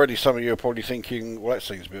 Now already some of you are probably thinking, well, that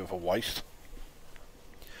seems a bit of a waste.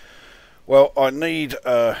 Well, I need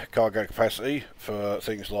cargo capacity for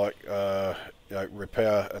things like you know,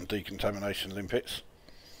 repair and decontamination limpets.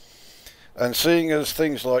 And seeing as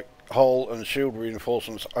things like hull and shield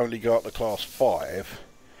reinforcements only go up to class 5,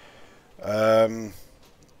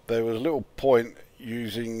 there was little point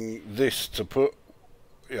using this to put,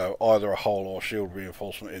 you know, either a hull or shield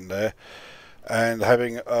reinforcement in there, and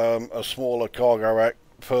having a smaller cargo rack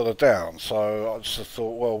further down. So I just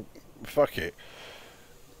thought, well, fuck it,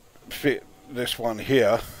 fit this one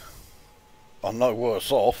here, I'm no worse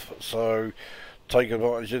off, so take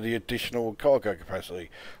advantage of the additional cargo capacity.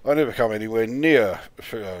 I never come anywhere near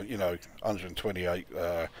you know, 128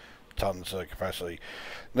 tons capacity.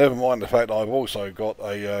 Never mind the fact that I've also got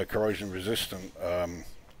a corrosion resistant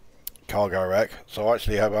cargo rack, so I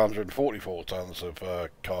actually have 144 tons of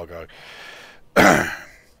cargo.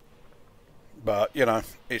 But you know,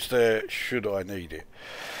 it's there should I need it.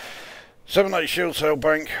 7.8 shield cell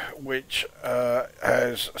bank, which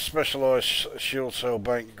has specialised shield cell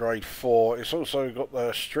bank grade 4. It's also got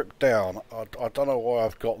the stripped down. I don't know why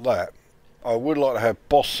I've got that. I would like to have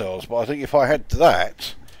boss cells, but I think if I had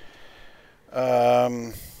that, See,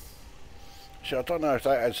 I don't know if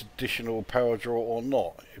that adds additional power draw or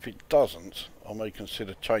not. If it doesn't, I may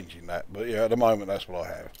consider changing that. But yeah, at the moment, that's what I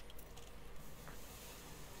have.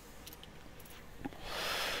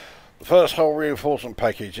 The first hull reinforcement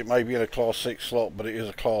package, it may be in a class 6 slot, but it is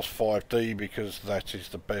a class 5D because that is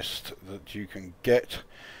the best that you can get.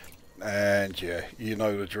 And yeah, you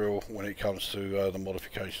know the drill when it comes to the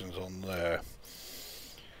modifications on there.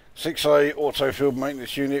 6A auto field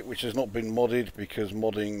maintenance unit, which has not been modded because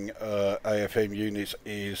modding AFM units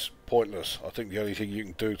is pointless. I think the only thing you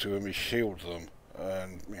can do to them is shield them,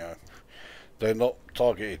 and you know, they're not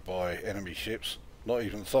targeted by enemy ships, not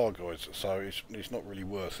even Thargoids, so it's not really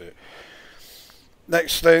worth it.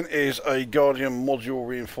 Next then is a Guardian module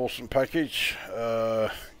reinforcement package.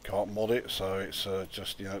 Can't mod it, so it's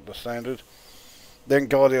just, you know, the standard. Then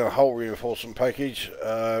Guardian hull reinforcement package,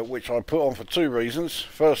 which I put on for two reasons.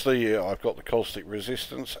 Firstly, I've got the caustic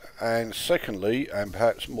resistance, and secondly, and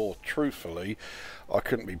perhaps more truthfully, I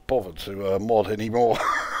couldn't be bothered to mod any more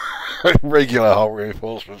regular hull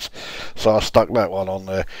reinforcements, so I stuck that one on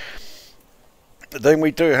there. Then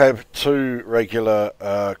we do have two regular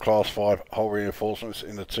class 5 hull reinforcements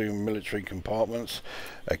in the two military compartments,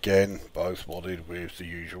 again both modded with the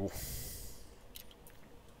usual.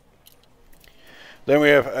 Then we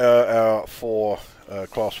have our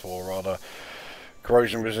class 4 rather,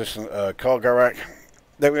 corrosion resistant cargo rack.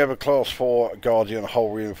 Then we have a class 4 Guardian hull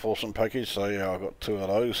reinforcement package, so yeah, I've got two of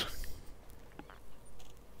those.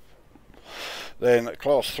 Then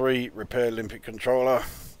class 3 repair limpet controller,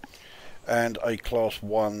 and a class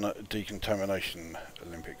 1 decontamination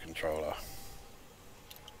limpet controller,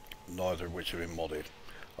 neither of which have been modded.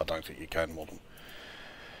 I don't think you can mod them.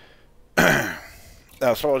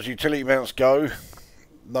 Now, as far as utility mounts go,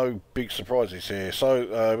 no big surprises here.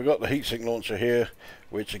 So we've got the heatsink launcher here,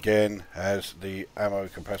 which again has the ammo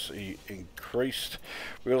capacity increased.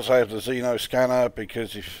 We also have the Xeno scanner,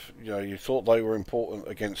 because if you know you thought they were important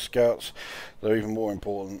against scouts, they're even more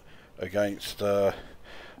important against the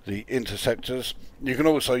interceptors. You can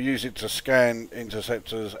also use it to scan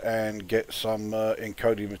interceptors and get some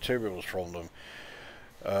encoded materials from them,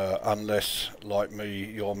 unless, like me,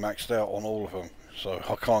 you're maxed out on all of them, so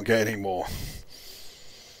I can't get any more.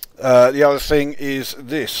 The other thing is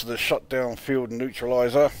this, the shutdown field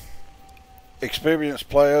neutralizer. Experienced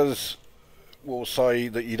players will say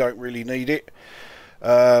that you don't really need it,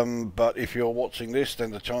 but if you're watching this,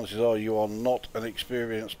 then the chances are you are not an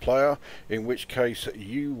experienced player, in which case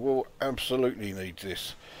you will absolutely need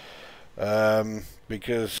this,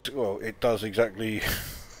 because, well, it does exactly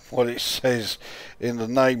what it says in the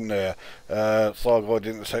name there. Thargoid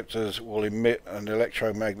interceptors will emit an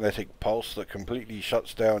electromagnetic pulse that completely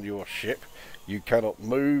shuts down your ship. You cannot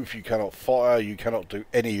move, you cannot fire, you cannot do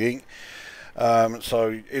anything.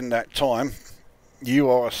 So in that time, you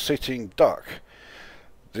are a sitting duck.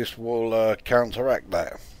 This will counteract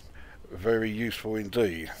that. Very useful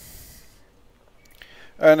indeed.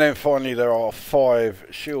 And then finally there are 5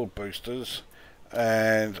 shield boosters,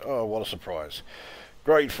 and oh, what a surprise.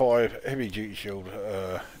 Grade 5 heavy duty shield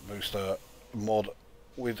booster mod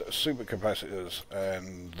with super capacitors,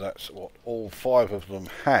 and that's what all 5 of them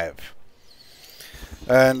have.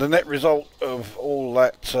 And the net result of all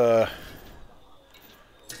that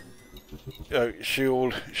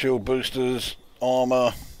shield boosters,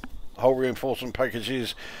 armour, hull reinforcement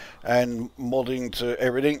packages and modding to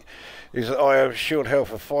everything is that I have shield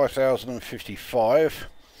health of 5055.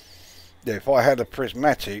 Yeah, if I had a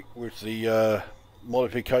prismatic with the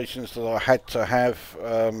modifications that I had to have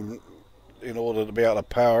in order to be able to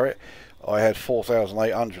power it, I had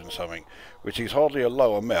 4,800 and something, which is hardly a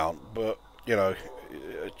low amount, but you know,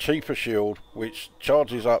 a cheaper shield which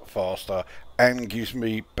charges up faster and gives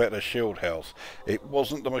me better shield health. It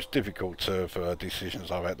wasn't the most difficult of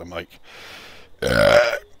decisions I've had to make.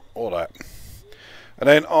 All that. And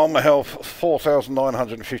then armour health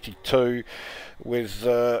 4,952 with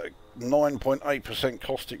 9.8%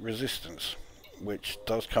 caustic resistance, which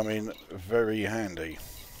does come in very handy.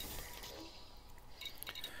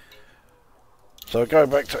 So go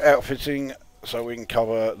back to outfitting so we can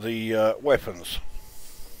cover the weapons.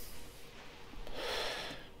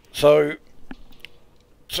 So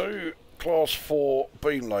 2 class 4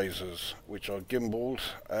 beam lasers, which are gimbaled,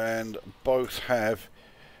 and both have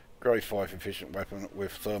grade 5 efficient weapon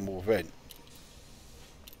with thermal vent.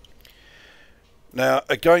 Now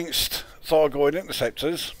against Thargoid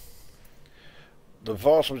interceptors, the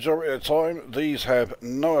vast majority of the time these have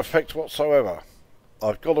no effect whatsoever.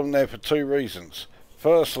 I've got them there for 2 reasons.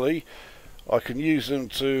 Firstly, I can use them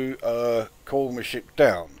to cool my ship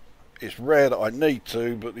down. It's rare that I need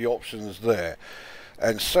to, but the option's there.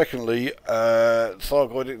 And secondly,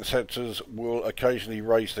 Thargoid interceptors will occasionally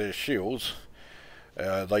raise their shields.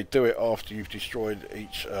 They do it after you've destroyed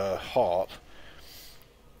each heart.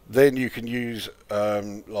 Then you can use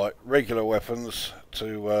like regular weapons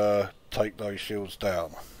to take those shields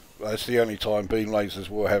down. That's the only time beam lasers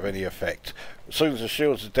will have any effect. As soon as the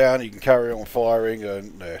shields are down, you can carry on firing,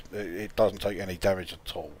 and it doesn't take any damage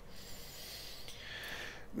at all.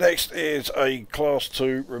 Next is a Class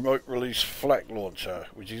 2 remote release flak launcher,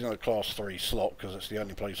 which is in a Class 3 slot because it's the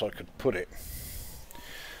only place I could put it.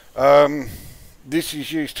 This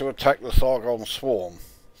is used to attack the Thargon swarm.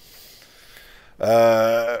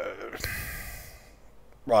 Right,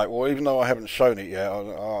 well, even though I haven't shown it yet,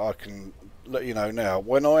 I can let you know now.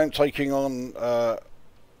 When I am taking on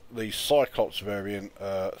the Cyclops variant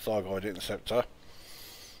Thargoid interceptor,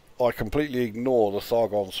 I completely ignore the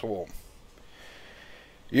Thargon swarm.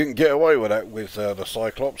 You can get away with that with the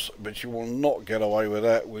Cyclops, but you will not get away with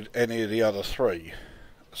that with any of the other three.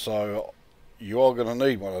 So you are going to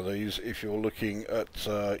need one of these if you're looking at,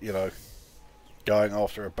 you know, going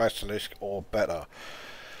after a Basilisk or better.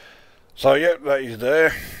 So yep, that is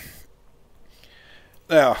there.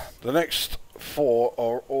 Now, the next four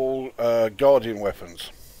are all Guardian weapons.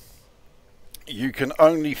 You can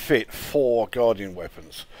only fit 4 Guardian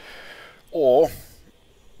weapons, or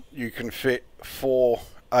you can fit 4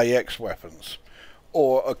 AX weapons,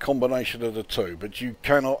 or a combination of the two, but you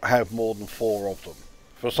cannot have more than 4 of them.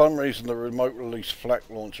 For some reason the remote release flak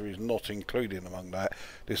launcher is not included among that,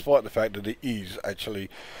 despite the fact that it is actually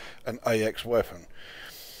an AX weapon.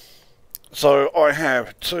 So I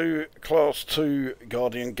have 2 Class 2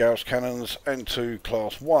 Guardian Gauss cannons and 2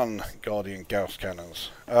 Class 1 Guardian Gauss cannons.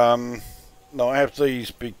 Now I have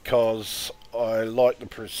these because I like the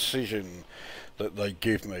precision that they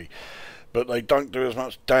give me, but they don't do as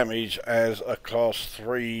much damage as a Class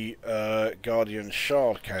 3 Guardian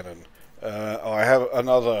Shard cannon. I have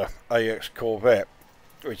another AX Corvette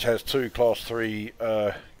which has 2 Class 3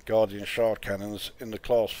 Guardian Shard cannons in the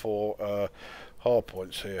Class 4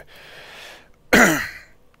 hardpoints here.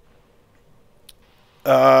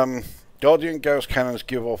 Guardian Gauss cannons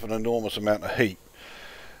give off an enormous amount of heat,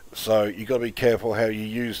 so you've got to be careful how you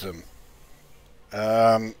use them.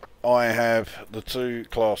 I have the 2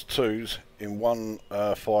 Class 2s in one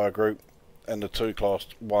fire group and the 2 Class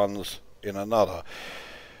 1s in another.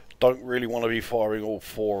 Don't really want to be firing all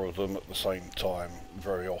 4 of them at the same time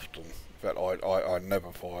very often. In fact, I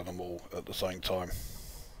never fire them all at the same time.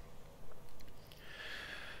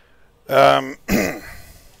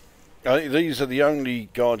 I think these are the only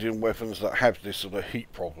Guardian weapons that have this sort of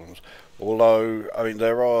heat problems. Although, I mean,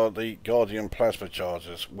 there are the Guardian plasma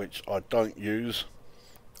chargers, which I don't use.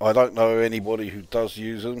 I don't know anybody who does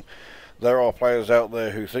use them. There are players out there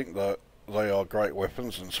who think that they are great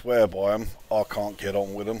weapons and swear by them. I can't get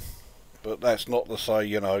on with them. But that's not to say,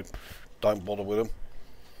 you know, don't bother with them.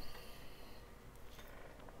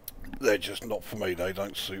 They're just not for me. They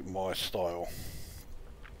don't suit my style.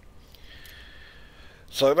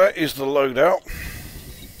 So that is the loadout.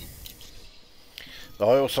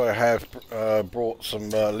 I also have brought some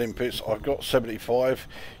limpets. I've got 75.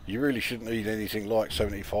 You really shouldn't need anything like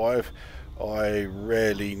 75. I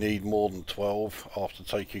rarely need more than 12 after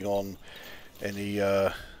taking on any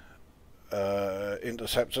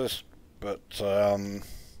interceptors. But I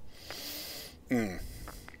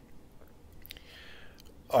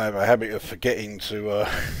have a habit of forgetting to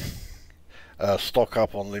stock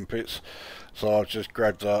up on limpets. So I've just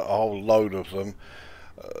grabbed a whole load of them.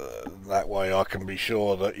 That way I can be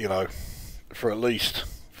sure that, you know, for at least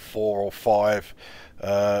 4 or 5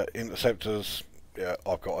 interceptors, yeah,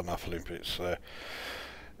 I've got enough limpets there.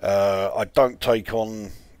 I don't take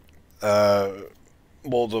on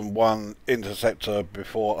more than 1 interceptor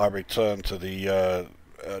before I return to the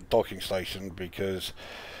docking station, because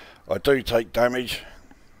I do take damage,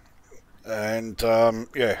 and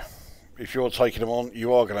yeah, if you're taking them on,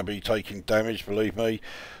 you are going to be taking damage, believe me.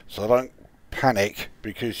 So don't panic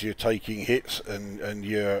because you're taking hits and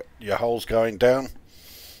your hull's going down.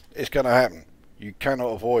 It's going to happen. You cannot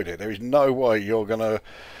avoid it. There is no way you're going to,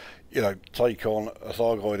 you know, take on a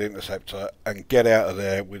Thargoid interceptor and get out of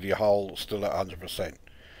there with your hull still at 100%.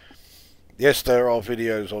 Yes, there are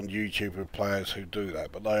videos on YouTube of players who do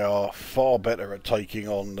that, but they are far better at taking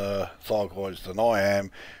on Thargoids than I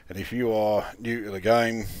am. And if you are new to the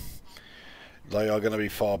game, they are going to be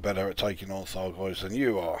far better at taking on Thargoids than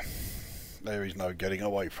you are. There is no getting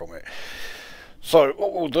away from it. So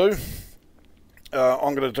what we'll do,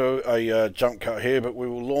 I'm going to do a jump cut here, but we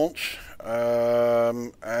will launch,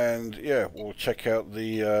 and yeah, we'll check out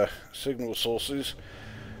the signal sources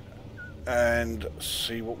and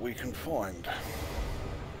see what we can find.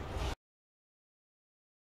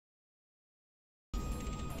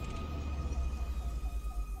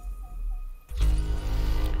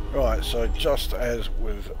 Right, so just as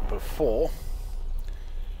with before,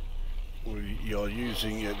 we are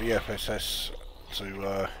using the FSS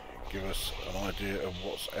to give us an idea of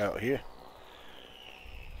what's out here.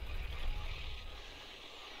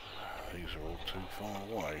 These are all too far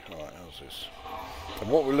away. Right, how's this? And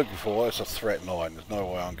what we're looking for is a threat 9. There's no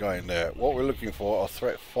way I'm going there. What we're looking for are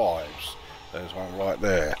threat 5s. There's one right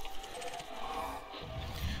there.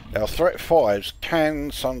 Now, threat 5s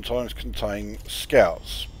can sometimes contain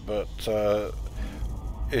scouts, but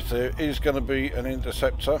if there is going to be an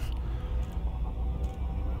interceptor,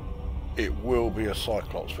 it will be a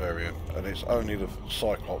Cyclops variant, and it's only the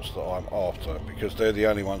Cyclops that I'm after because they're the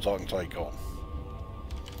only ones I can take on.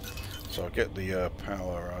 So I'll get the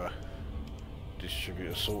power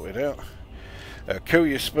distributor sorted out. Kill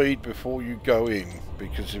your speed before you go in,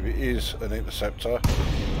 because if it is an interceptor,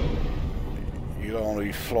 you don't want to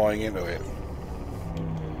be flying into it.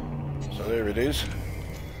 So there it is.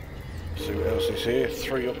 See what else is here.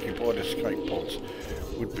 3 occupied escape pods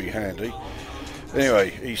would be handy. Anyway,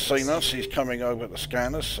 he's seen us, he's coming over the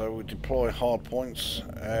scanners, so we deploy hard points,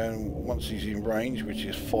 and once he's in range, which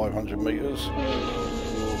is 500 meters,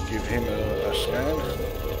 we'll give him a scan.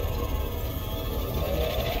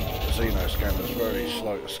 The Xeno scanner is very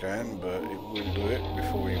slow to scan, but it will do it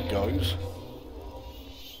before he goes.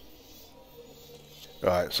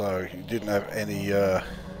 Right, so he didn't have any yeah,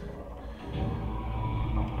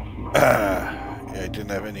 he didn't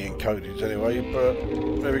have any encodings anyway, but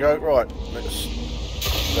there we go. Right, let's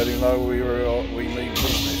let him know we mean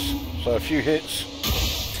business. So a few hits,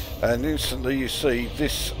 and instantly you see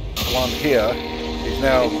this one here is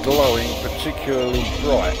now glowing particularly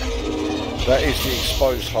bright. That is the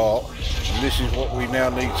exposed heart, and this is what we now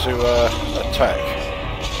need to attack.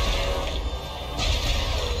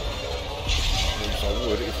 Yes, I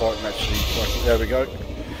would if I can actually. There we go.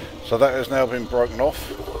 So that has now been broken off.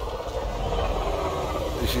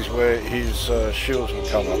 This is where his shields will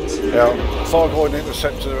come up. Now, Thargoid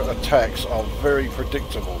interceptor attacks are very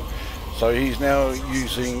predictable. So he's now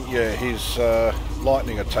using his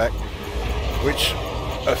lightning attack, which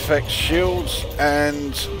affects shields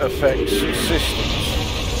and affects systems.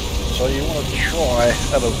 So you want to try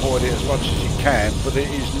and avoid it as much as you can, but it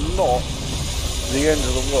is not the end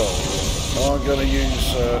of the world. I'm going to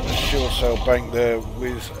use a shield cell bank there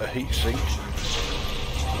with a heatsink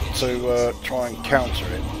to try and counter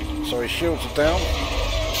it. So his shields are down,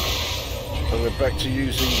 so we're back to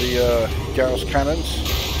using the Gauss cannons,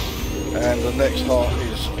 and the next heart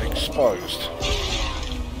is exposed.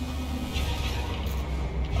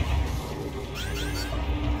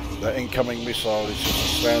 That incoming missile is just a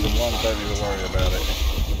standard one, don't even worry about it.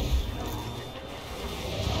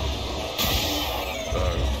 So,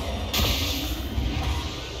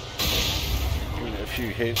 giving it a few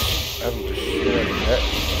hits, haven't destroyed it yet.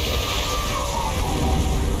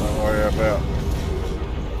 Don't worry about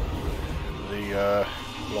the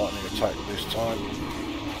lightning attack this time.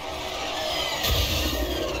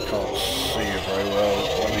 Can't see you very well.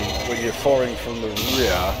 When you're firing from the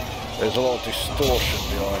rear, there's a lot of distortion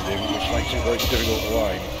behind him, which makes it very difficult to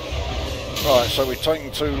aim. Right, so we've taken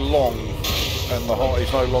too long, and the heart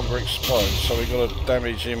is no longer exposed, so we've got to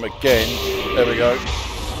damage him again. There we go.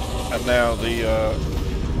 And now the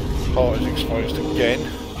heart is exposed again.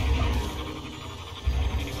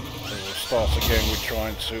 So we'll start again with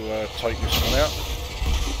trying to take this one out.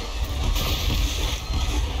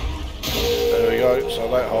 There we go, so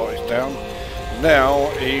that heart is down. Now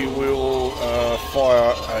he will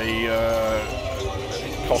fire a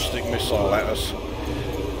caustic missile at us.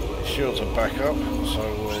 His shields are back up, so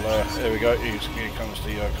we'll, there we go, here comes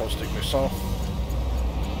the caustic missile.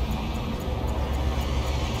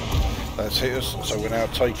 That's hit us, so we're now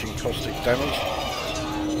taking caustic damage.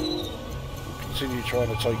 We'll continue trying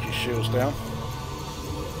to take his shields down.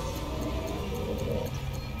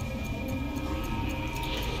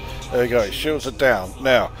 There we go, his shields are down.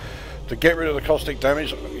 Now, to get rid of the caustic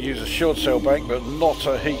damage, use a shield cell bank, but not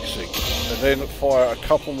a heatsink, and then fire a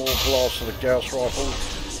couple more blasts of the Gauss rifle.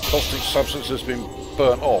 Caustic substance has been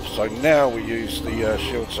burnt off, so now we use the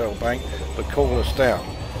shield cell bank to cool us down.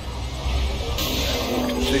 We'll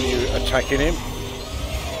continue attacking him.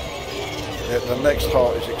 The next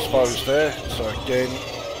heart is exposed there, so again,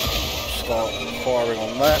 start firing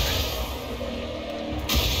on that.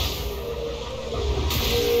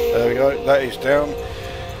 There we go, that is down.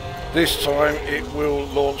 This time it will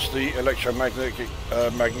launch the electromagnetic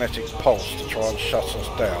magnetic pulse to try and shut us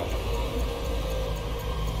down.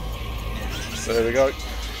 There we go.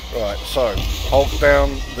 Right, so hold down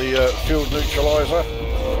the field neutralizer.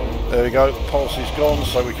 There we go, the pulse is gone,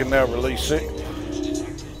 so we can now release it.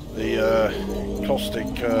 The caustic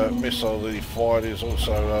missile that he fired is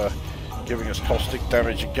also giving us caustic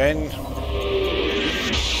damage again.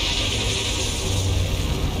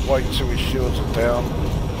 Wait till his shields are down,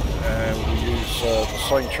 and we'll use the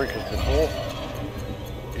same trick as before.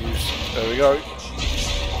 There we go.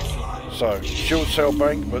 So, shield cell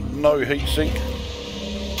bank, but no heatsink.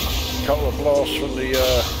 Couple of blasts from the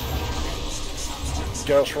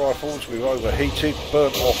Gauss rifles. We've overheated,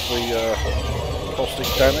 burnt off the caustic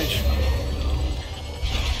damage.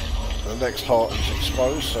 The next heart is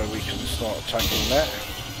exposed, so we can start attacking that.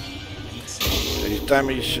 His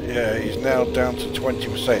damage is now down to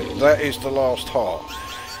 20%. That is the last heart.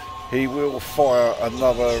 He will fire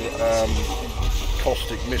another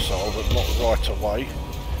caustic missile, but not right away.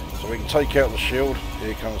 So we can take out the shield.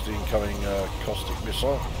 Here comes the incoming caustic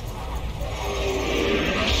missile.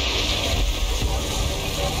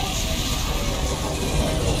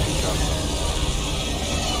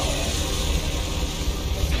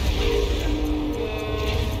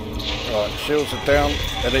 Right, shields are down,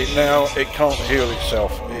 and it can't heal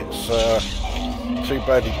itself. It's too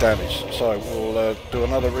badly damaged. So we'll do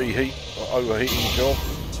another reheat or overheating job.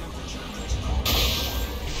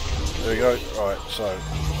 There we go. Right, so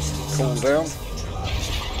cool down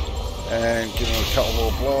and give him a couple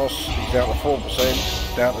more blasts. He's down to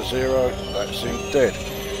 4%, down to 0. That's him dead.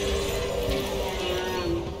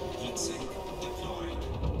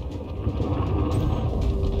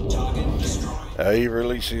 He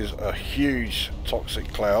releases a huge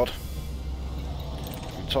toxic cloud.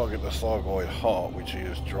 We target the Thargoid heart, which he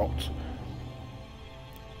has dropped.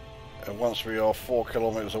 And once we are 4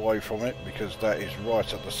 kilometers away from it, because that is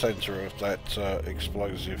right at the center of that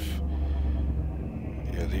explosive,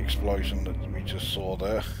 the explosion that we just saw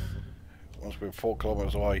there. Once we're 4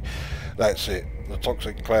 kilometers away, that's it. The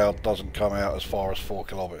toxic cloud doesn't come out as far as 4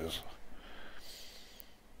 kilometers.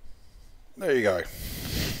 There you go.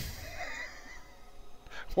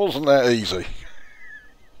 Wasn't that easy?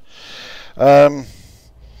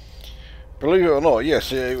 Believe it or not,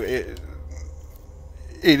 yes, it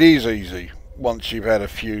is easy once you've had a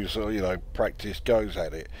few practice goes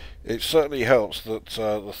at it. It certainly helps that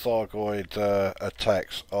the Thargoid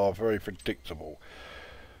attacks are very predictable.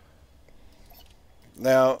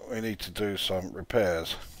 Now we need to do some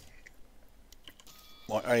repairs.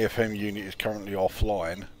 My AFM unit is currently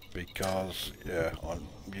offline because I'm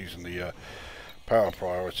using the power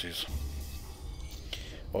priorities.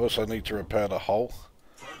 I also need to repair the hull,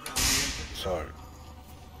 so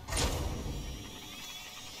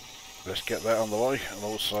let's get that underway and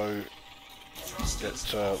also get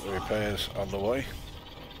the repairs underway.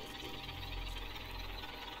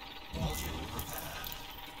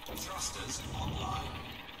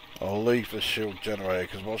 I'll leave the shield generator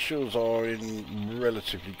because my shields are in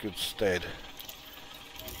relatively good stead.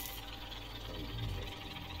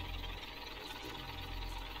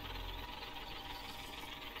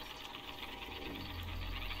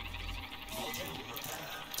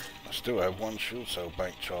 Still have one shield cell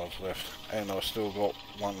bank charge left, and I've still got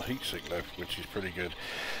one heatsink left, which is pretty good.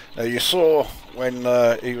 Now you saw when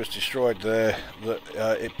he was destroyed there that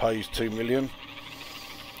it pays 2 million,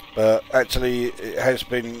 but actually it has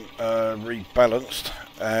been rebalanced,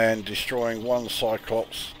 and destroying one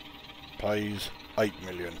Cyclops pays 8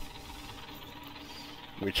 million,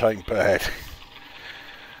 which ain't bad.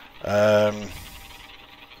 But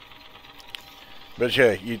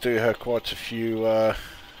yeah, you do have quite a few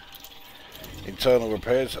internal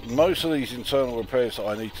repairs. Most of these internal repairs that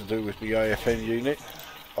I need to do with the AFN unit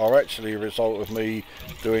are actually a result of me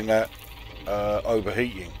doing that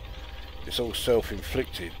overheating. It's all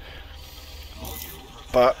self-inflicted,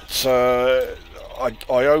 but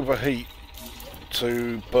I overheat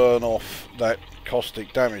to burn off that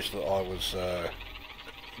caustic damage that I was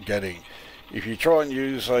getting. If you try and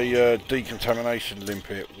use a decontamination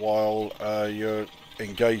limpet while you're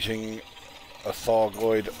engaging a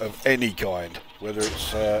Thargoid of any kind, whether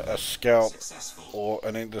it's a scout or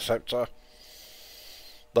an interceptor,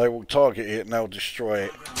 they will target it and they'll destroy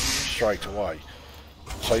it straight away.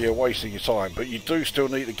 So you're wasting your time, but you do still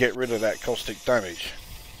need to get rid of that caustic damage.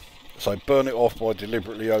 So burn it off by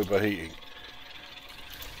deliberately overheating.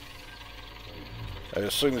 And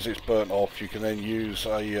as soon as it's burnt off, you can then use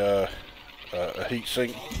a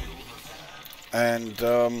heatsink and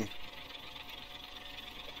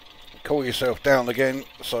cool yourself down again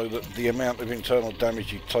so that the amount of internal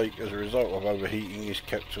damage you take as a result of overheating is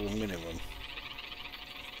kept to a minimum.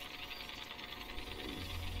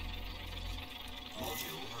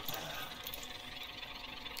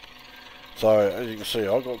 So as you can see,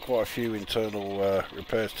 I've got quite a few internal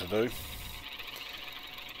repairs to do,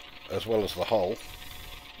 as well as the hull.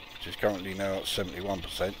 which is currently now at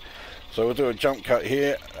 71%. So we'll do a jump cut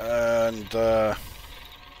here, and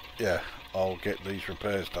yeah, I'll get these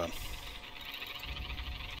repairs done.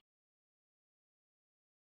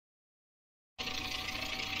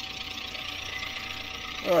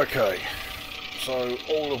 Okay, so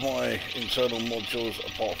all of my internal modules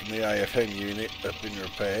apart from the AFM unit have been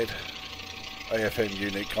repaired. AFM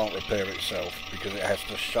unit can't repair itself because it has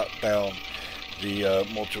to shut down the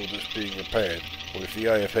module that's being repaired. Well, if the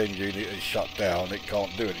AFM unit is shut down, it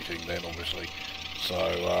can't do anything then, obviously.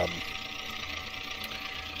 So,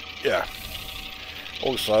 yeah.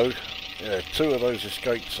 Also, yeah, 2 of those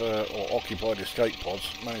escaped or occupied escape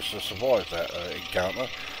pods managed to survive that encounter,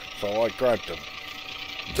 so I grabbed them.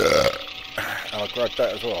 And I grabbed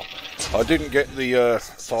that as well. I didn't get the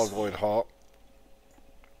Thargoid heart.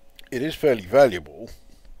 It is fairly valuable,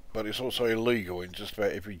 but it's also illegal in just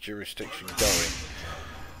about every jurisdiction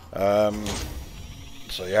going.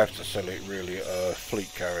 So you have to sell it really at a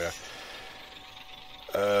fleet carrier.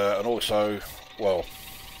 And also, well,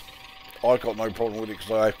 I've got no problem with it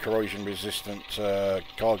because I have corrosion resistant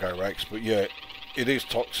cargo racks, but yeah, it is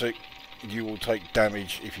toxic. You will take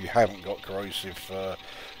damage if you haven't got corrosion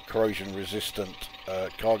resistant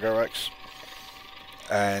cargo racks,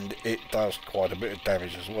 and it does quite a bit of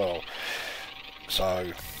damage as well.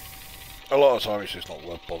 So a lot of time it's just not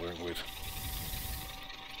worth bothering with.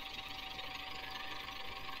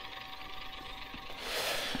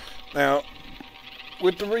 Now,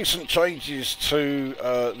 with the recent changes to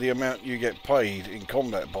the amount you get paid in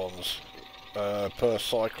combat bonds per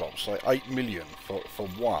Cyclops, like 8 million for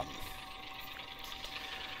one,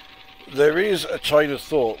 there is a chain of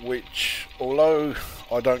thought which, although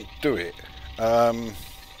I don't do it, yeah,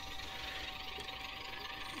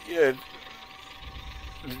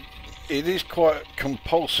 it is quite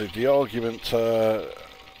compulsive, the argument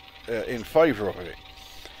in favour of it,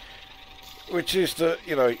 which is that,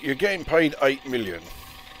 you know, you're getting paid 8 million,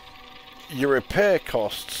 your repair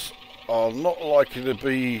costs are not likely to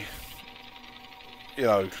be, you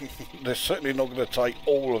know, they're certainly not going to take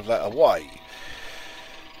all of that away.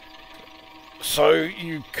 So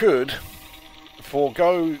you could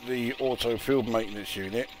forego the auto field maintenance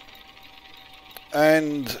unit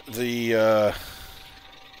and the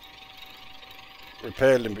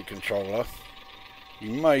repair limpet controller.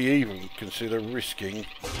 You may even consider risking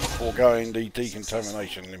foregoing the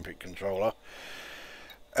decontamination limpet controller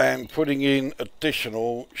and putting in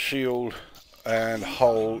additional shield and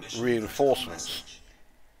hull reinforcements.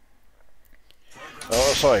 Like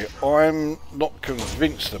I say, I'm not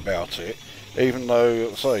convinced about it, even though,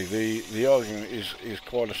 like I say, the argument is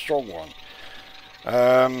quite a strong one.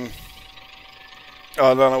 I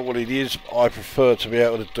don't know what it is. I prefer to be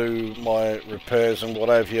able to do my repairs and what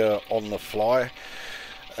have you on the fly.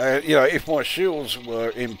 You know, if my shields were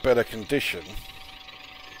in better condition,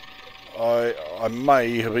 I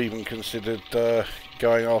may have even considered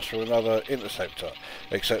going after another interceptor.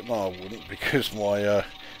 Except no, I wouldn't, because my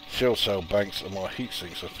shield cell banks and my heat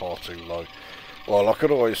sinks are far too low. Well, I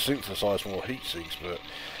could always synthesise more heat sinks, but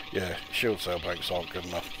yeah, shield cell banks aren't good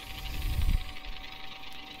enough.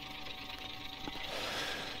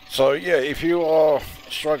 So yeah, if you are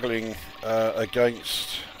struggling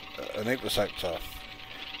against an interceptor,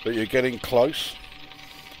 but you're getting close,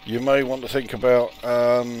 you may want to think about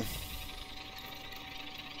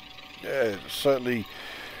yeah, certainly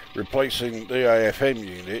replacing the AFM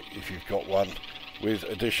unit, if you've got one, with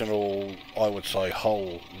additional, I would say,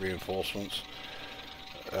 hull reinforcements,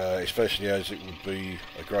 especially as it would be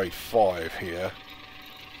a grade 5 here.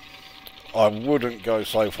 I wouldn't go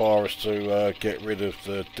so far as to get rid of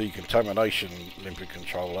the decontamination limpet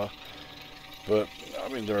controller, but I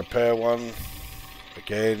mean the repair one,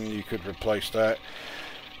 again, you could replace that.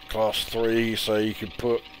 Class 3, so you could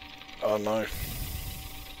put, I don't know,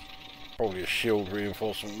 probably a shield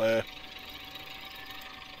reinforcement there.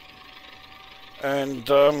 And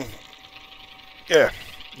yeah,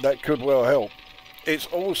 that could well help. It's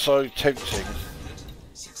also tempting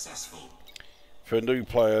for new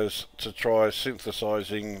players to try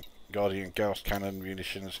synthesizing Guardian Gauss cannon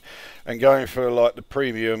munitions and going for like the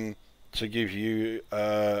premium to give you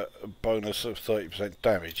a bonus of 30%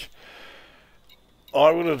 damage.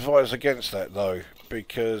 I would advise against that though,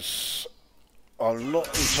 because I'm not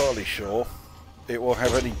entirely sure it will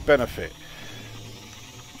have any benefit.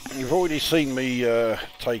 You've already seen me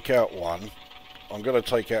take out one. I'm going to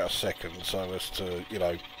take out a second so as to, you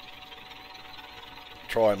know,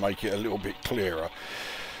 try and make it a little bit clearer.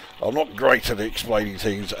 I'm not great at explaining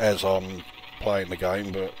things as I'm playing the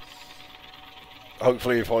game, but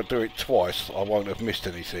hopefully if I do it twice I won't have missed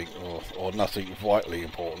anything or nothing vitally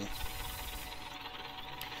important.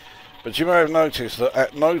 But you may have noticed that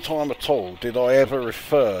at no time at all did I ever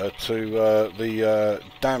refer to the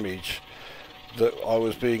damage that I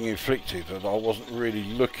was being inflicted, and I wasn't really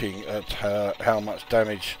looking at how much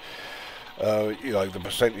damage, you know, the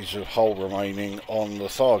percentage of hull remaining on the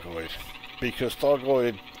Thargoid, because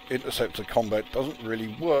Thargoid interceptor combat doesn't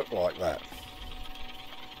really work like that.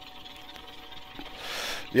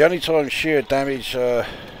 The only time sheer damage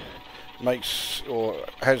makes or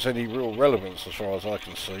has any real relevance, as far as I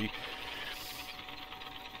can see,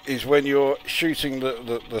 is when you're shooting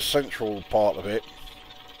the central part of it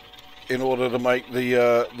in order to make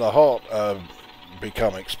the heart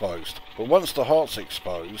become exposed. But once the heart's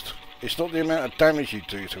exposed, it's not the amount of damage you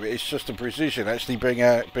do to it, it's just the precision, actually being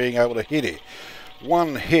able to hit it.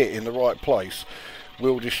 One hit in the right place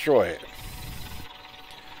will destroy it.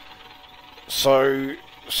 So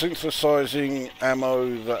synthesizing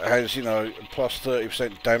ammo that has, you know, plus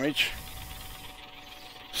 30% damage,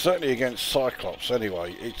 certainly against Cyclops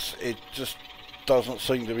anyway, it just doesn't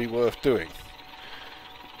seem to be worth doing.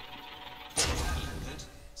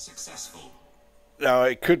 Successful. Now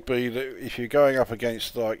it could be that if you're going up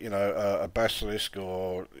against, like, you know, a Basilisk,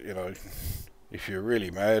 or, you know, if you're really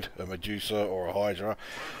mad, a Medusa or a Hydra,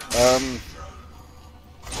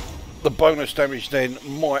 the bonus damage then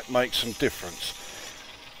might make some difference.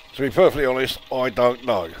 To be perfectly honest, I don't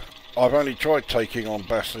know. I've only tried taking on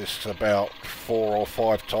Basilisks about 4 or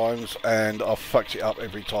 5 times, and I've fucked it up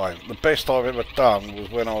every time. The best I've ever done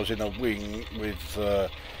was when I was in a wing with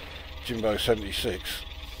Jimbo 76,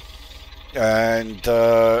 and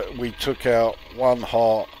we took out one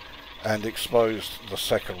heart and exposed the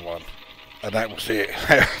second one, and that was it.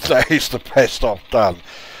 That is the best I've done.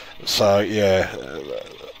 So yeah,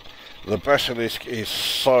 the Basilisk is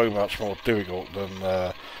so much more difficult than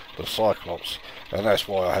the Cyclops, and that's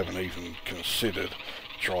why I haven't even considered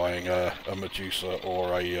trying a Medusa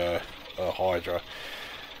or a Hydra.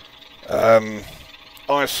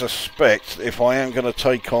 I suspect if I am going to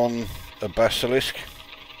take on a Basilisk,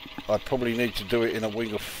 I probably need to do it in a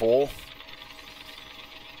wing of 4.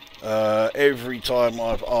 Every time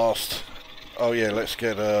I've asked, oh yeah, let's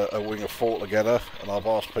get a wing of 4 together, and I've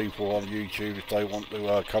asked people on YouTube if they want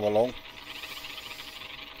to come along,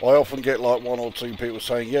 I often get like 1 or 2 people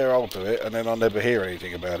saying, yeah, I'll do it, and then I never hear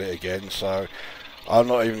anything about it again, so I'm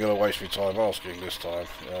not even going to waste my time asking this time.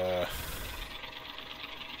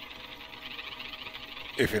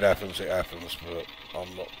 If it happens, it happens, but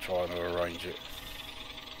I'm not trying to arrange it.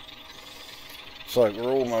 So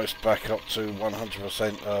we're almost back up to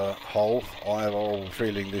 100% hull. I have a horrible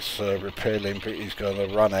feeling this repair limpet is going to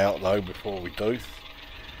run out though before we do,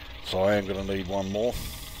 so I am going to need one more.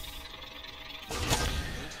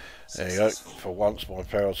 There you go. For once my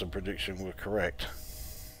powers of prediction were correct.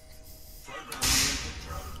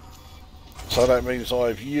 So that means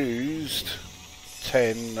I've used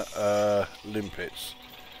 10 limpets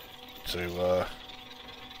to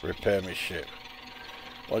repair my ship.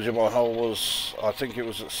 Mind you, my hull was, I think it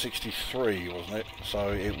was at 63, wasn't it?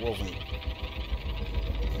 So it wasn't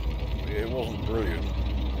brilliant.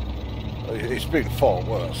 It's been far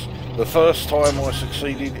worse. The first time I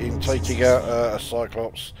succeeded in taking out a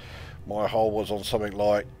Cyclops, my hull was on something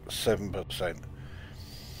like 7%.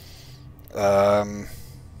 And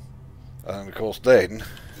of course then,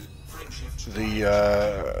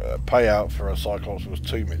 the payout for a Cyclops was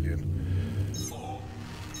 2 million.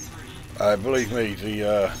 Believe me,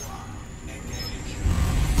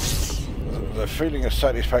 the feeling of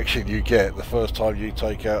satisfaction you get the first time you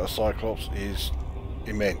take out a Cyclops is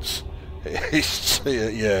immense. It's,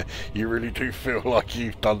 yeah, you really do feel like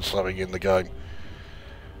you've done something in the game.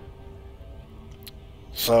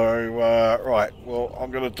 So, right, well,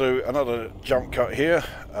 I'm going to do another jump cut here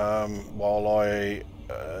while I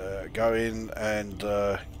go in and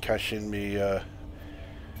cash in me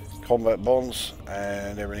combat bonds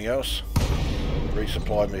and everything else,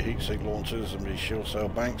 resupply my heat sink launchers and my shield cell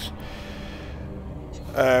banks,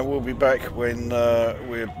 and we'll be back when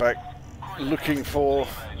we're back looking for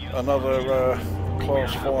another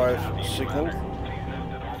class 5 signal,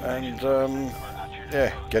 and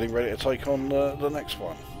yeah, getting ready to take on the next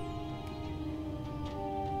one.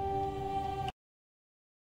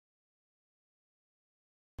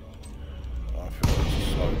 I feel like it's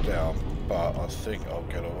slowed down, but I think I'll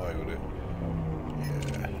get away with it.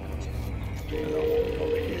 Yeah. And what we've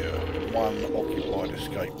got here, 1 occupied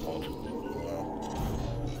escape pod.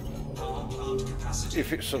 Well,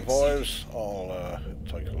 if it survives, I'll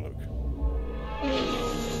take a look.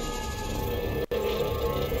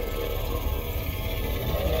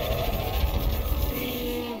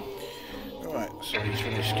 Right, so he's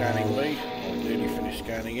finished scanning me. I need nearly finished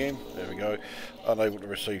scanning in. There we go. Unable to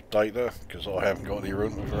receive data because I haven't got any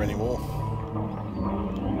room with her anymore.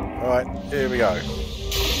 Alright, here we go. So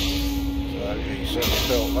he certainly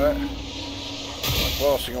felt that.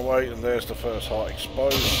 Blasting away, and there's the first heart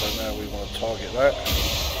exposed, so now we want to target that.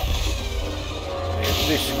 If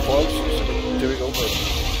this close, it's a bit difficult to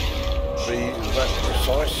be that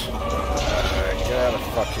precise. Get out of the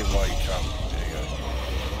fucking way, cunt. There you go.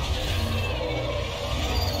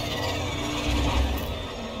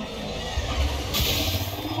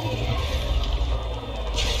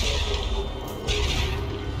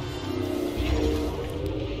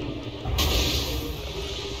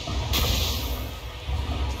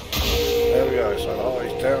 There we go, so the heart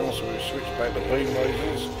is down, so we switch back to beam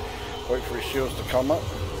lasers. Wait for his shields to come up.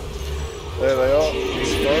 There they are,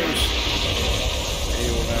 use those. He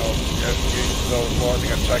will now use his old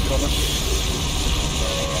lightning attack on us.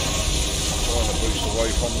 Trying to boost away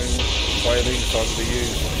from him, failing, so I'm going to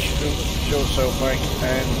use shield cell bank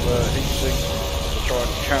and heatsink to try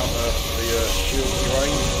and counter the shield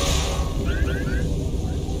drain.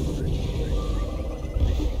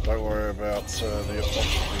 Don't worry about the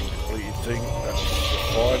oxygen depleted thing, that's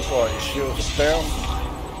fine. Right, his shields are down.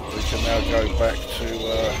 We can now go back to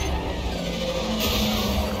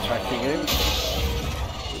attacking him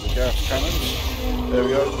with the gas cannons. There we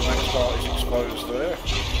go, the next part is exposed there.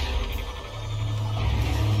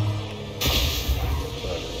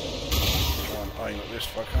 So, try and aim at this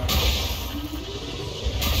fucker.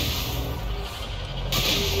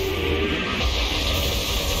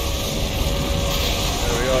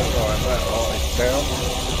 There we go, right, that heart is down.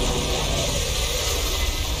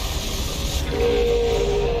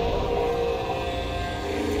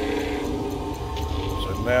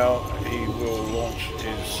 Now he will launch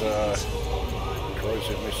his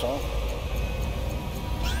corrosive missile.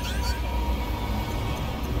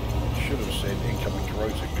 Should have said incoming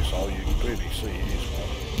corrosive missile, you can clearly see it is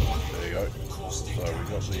one. There you go. So we've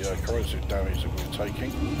got the corrosive damage that we're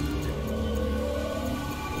taking.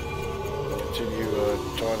 Continue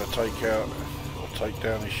trying to take out or take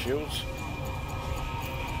down his shields.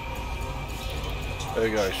 There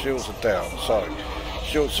you go, shields are down. So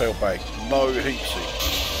shield cell bank, no heatsink.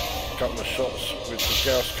 Couple of shots with the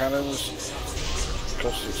Gauss cannons,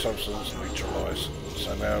 caustic substance neutralised.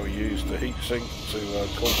 So now we use the heatsink to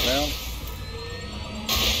cool down,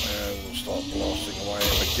 and we'll start blasting away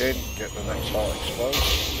again. Get the next heart exposed.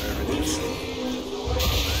 There it is.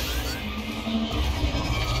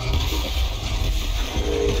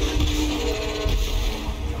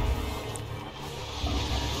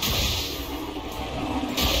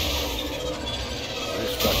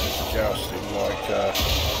 This stuff is jousting like a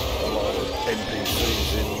lot of NPCs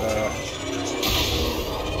in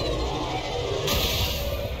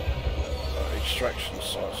extraction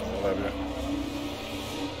sites and whatever.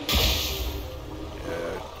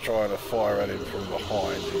 Yeah, trying to fire at him from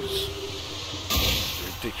behind is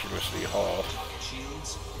ridiculously hard.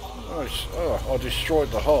 Oh, I destroyed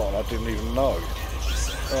the heart, I didn't even know.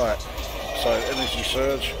 Right, so energy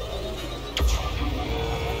surge.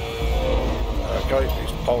 Okay,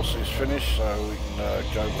 his pulse is finished, so we can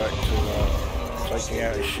go back to taking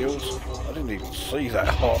out his shields. I didn't even see that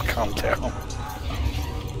heart come down.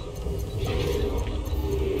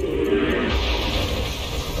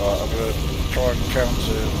 I'm going to try and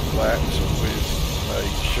counter that with a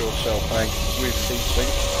shield cell bank with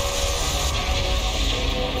heatsink.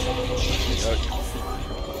 There you go.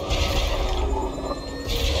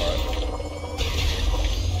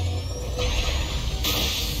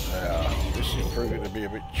 Proving to be a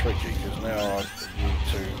bit tricky because now I need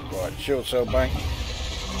to shield cell bank,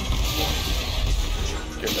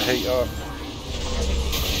 get the heat up.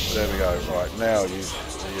 There we go. Right, now use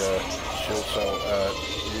the shield cell,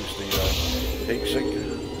 use the heatsink,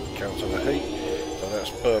 counter the heat. So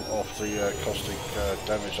that's burnt off the caustic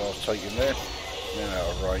damage I was taking there. Now out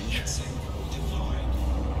of range.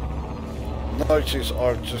 Notice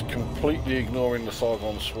I'm just completely ignoring the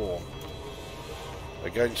Thargon swarm.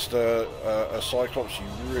 Against a Cyclops, you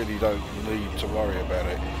really don't need to worry about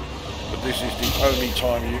it. But this is the only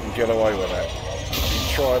time you can get away with that. If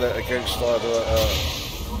you try that against either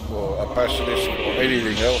a Basilisk or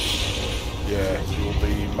anything else, yeah, you'll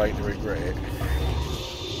be made to regret it.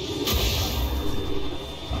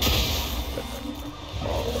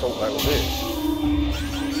 Oh, I thought that was it.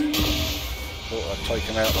 Thought I'd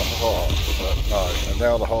taken out the heart, but no. And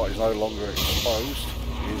now the heart is no longer exposed.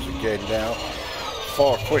 It is again now.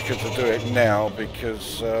 Far quicker to do it now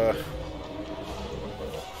because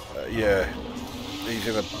yeah, he's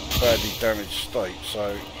in a badly damaged state,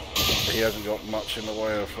 so he hasn't got much in the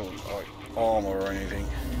way of like armour or anything.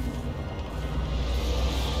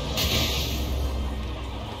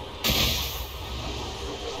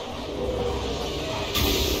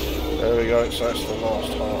 we go, so that's the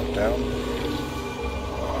last half down.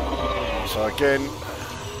 So again,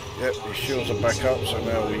 yep, the shields are back up, so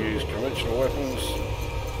now we use conventional weapons,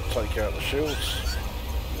 take out the shields.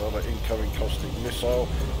 Another incoming caustic missile,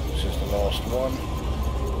 this is the last one.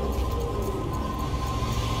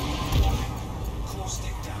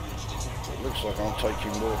 It looks like I'm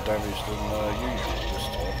taking more damage than usual this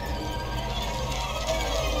time.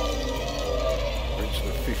 We're into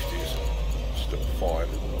the 50s, still fine,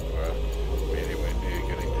 not anywhere near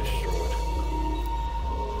getting destroyed.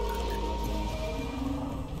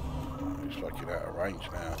 He's fucking out of range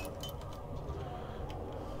now.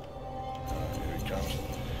 Here he comes.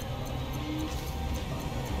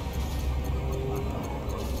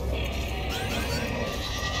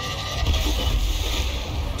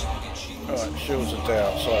 Alright, shields are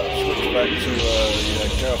down, so switch back to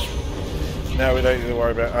Gauss. Now we don't need to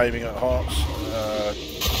worry about aiming at hearts.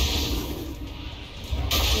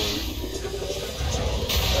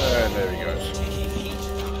 And there he goes. And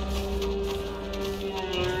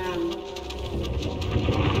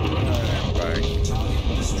bang.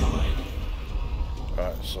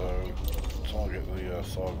 Right, so target the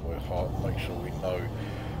Thargoid heart, make sure we know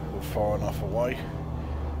we're far enough away.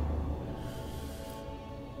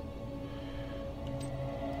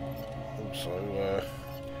 Also,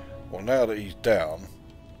 well, now that he's down,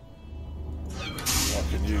 I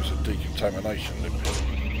can use a decontamination limpet.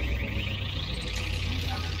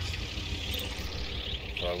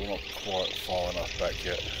 So we're not quite far enough back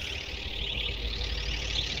yet.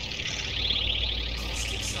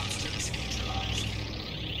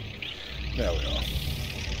 There we are.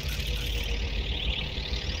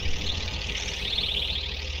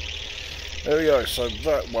 There we go, so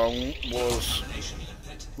that one was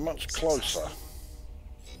much closer,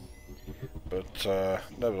 but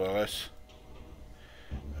nevertheless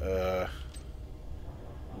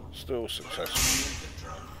still successful.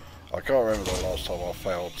 I can't remember the last time I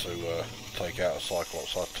failed to take out a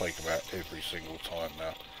Cyclops. I take them out every single time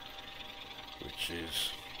now, which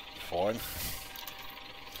is fine.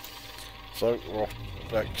 So we're off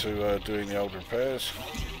back to doing the old repairs.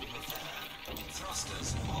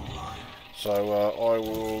 So I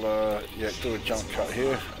will do a jump cut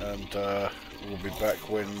here, and we'll be back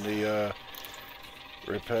when the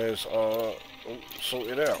repairs are all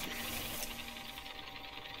sorted out.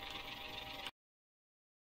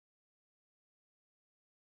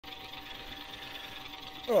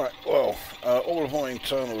 Alright, well, all of my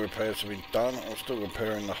internal repairs have been done. I'm still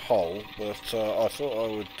repairing the hull, but I thought I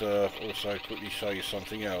would also quickly show you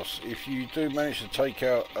something else. If you do manage to take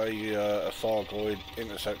out a Thargoid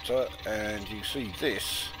interceptor and you see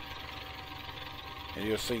this, and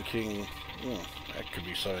you're thinking, that could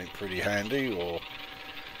be something pretty handy or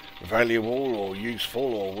valuable or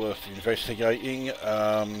useful or worth investigating,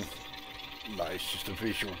 no, it's just a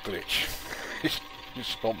visual glitch.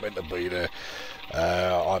 It's not meant to be there.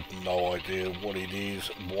 I have no idea what it is,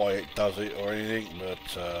 why it does it or anything,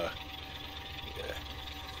 but yeah,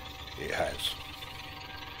 it has.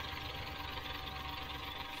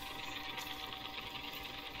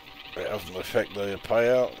 It doesn't affect the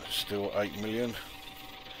payout, it's still 8 million.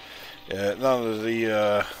 None of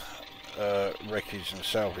the wreckage and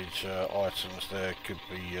salvage items there could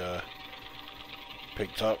be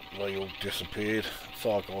picked up, they all disappeared.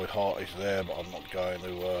 Thargoid heart is there, but I'm not going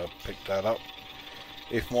to pick that up.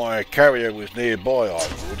 If my carrier was nearby I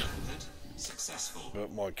would,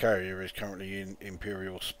 but my carrier is currently in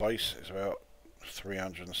Imperial space. It's about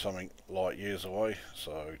 300 and something light years away,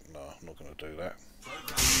 so no, I'm not going to do that.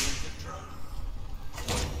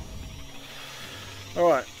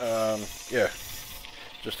 Alright, yeah,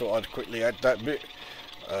 just thought I'd quickly add that bit.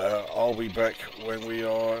 I'll be back when we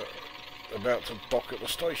are about to dock at the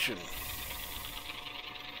station.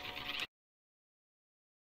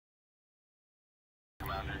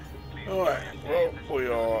 Alright, well, we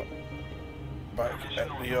are back at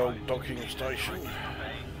the old docking station.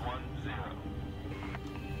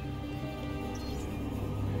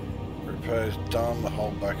 Repairs done, the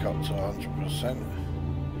hull back up to 100%,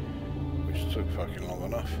 which took fucking long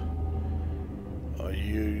enough. I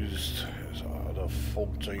used either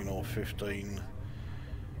 14 or 15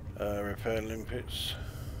 repair limpets.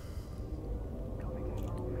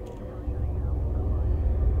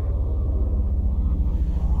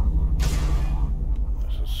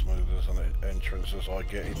 That's as smooth as an entrance as I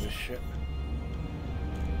get in this ship.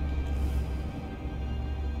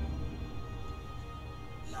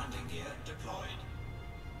 Landing gear deployed.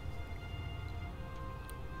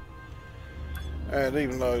 And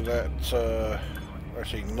even though that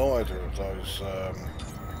actually neither of those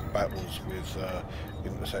battles with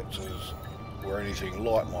interceptors were anything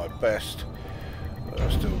like my best,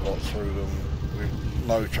 still got through them with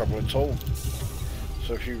no trouble at all.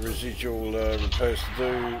 So a few residual repairs to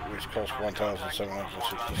do, which cost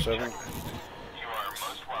 1,767.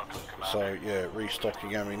 So yeah,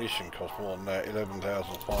 restocking ammunition cost more than that,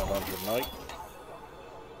 11,508.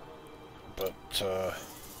 But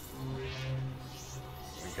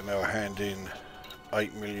we can now hand in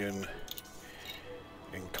 8 million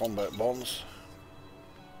in combat bonds.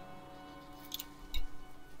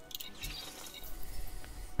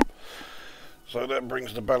 So that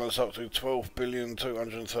brings the balance up to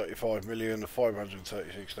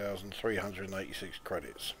 12,235,536,386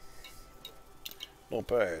 credits. Not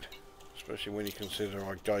bad, especially when you consider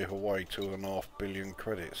I gave away 2.5 billion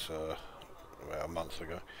credits about a month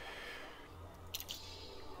ago.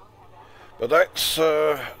 But that's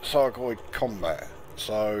Thargoid combat.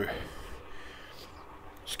 So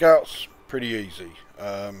scouts, pretty easy.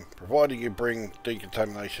 Providing you bring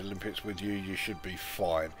decontamination limpets with you, you should be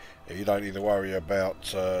fine. You don't need to worry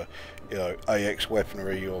about you know, AX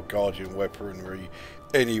weaponry or Guardian weaponry.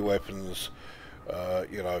 Any weapons,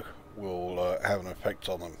 you know, will have an effect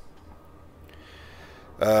on them.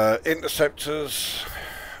 Interceptors,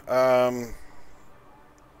 let's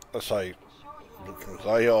say,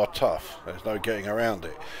 they are tough. There's no getting around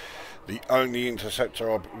it. The only interceptor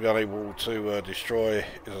I've been able to destroy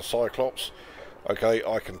is a Cyclops. Okay,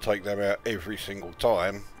 I can take them out every single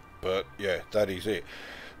time, but yeah, that is it.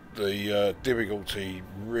 The difficulty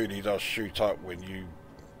really does shoot up when you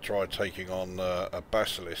try taking on a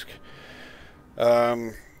Basilisk.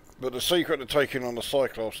 But the secret to taking on the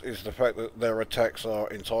Cyclops is the fact that their attacks are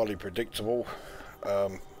entirely predictable.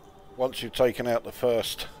 Once you've taken out the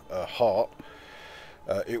first heart,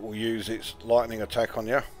 it will use its lightning attack on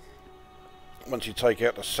you. Once you take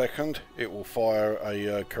out the second, it will fire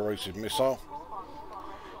a corrosive missile.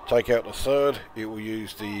 Take out the third, it will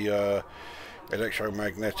use the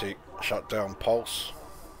electromagnetic shutdown pulse.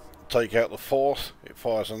 Take out the fourth, it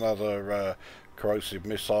fires another corrosive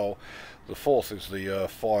missile. The fourth is the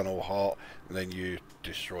final heart, and then you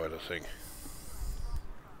destroy the thing.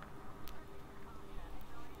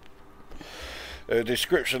 A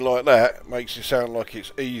description like that makes it sound like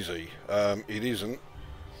it's easy. It isn't,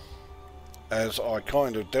 as I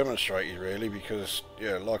kind of demonstrated really, because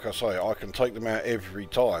yeah, like I say, I can take them out every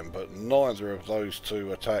time, but neither of those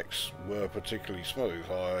two attacks were particularly smooth.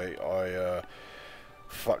 I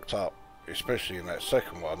fucked up, especially in that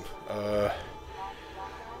second one,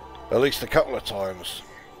 at least a couple of times.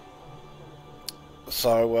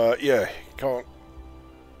 So yeah, can't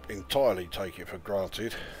entirely take it for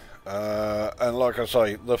granted. And like I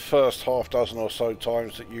say, the first half dozen or so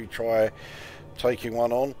times that you try taking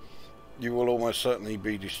one on, you will almost certainly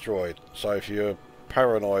be destroyed. So if you're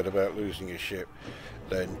paranoid about losing your ship,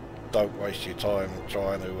 then don't waste your time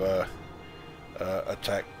trying to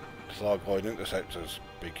attack Thargoid interceptors,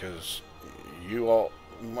 because you are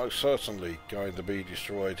most certainly going to be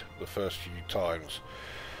destroyed the first few times.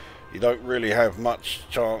 You don't really have much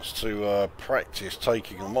chance to practice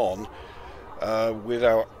taking them on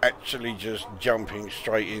without actually just jumping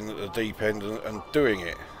straight in at the deep end and doing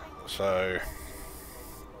it. So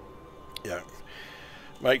yeah,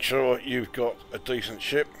 make sure you've got a decent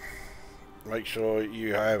ship. Make sure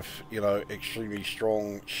you have, you know, extremely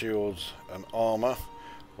strong shields and armor,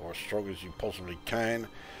 or as strong as you possibly can.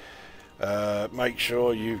 Make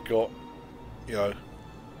sure you've got, you know,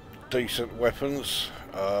 decent weapons.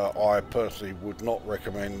 I personally would not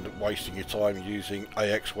recommend wasting your time using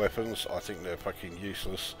AX weapons. I think they're fucking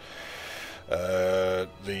useless. The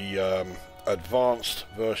advanced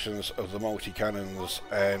versions of the multi-cannons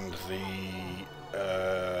and the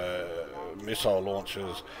missile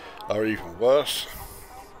launchers are even worse.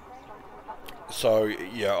 So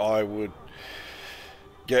yeah, I would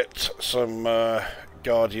get some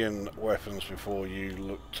Guardian weapons before you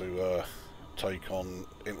look to take on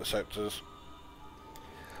interceptors.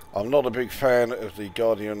 I'm not a big fan of the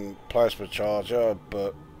Guardian plasma charger,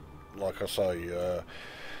 but like I say,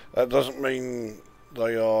 that doesn't mean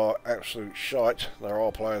they are absolute shite. There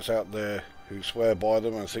are players out there who swear by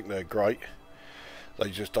them and think they're great. They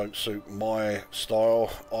just don't suit my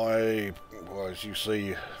style. Well, as you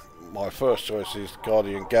see, my first choice is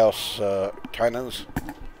Guardian Gauss cannons,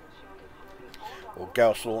 or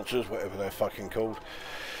Gauss launchers, whatever they're fucking called,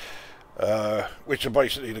 which are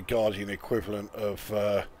basically the Guardian equivalent of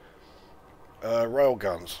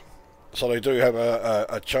railguns. So they do have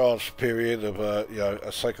a charge period of you know,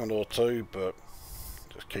 a second or two, but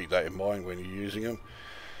just keep that in mind when you're using them.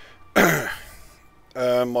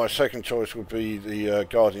 My second choice would be the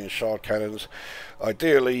Guardian shard cannons.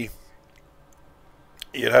 Ideally,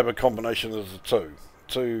 you'd have a combination of the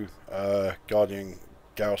two Guardian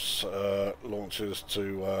Gauss launchers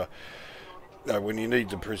to when you need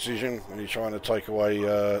the precision, when you're trying to take away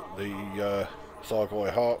the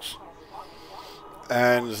Thargoid hearts,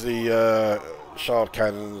 and the shard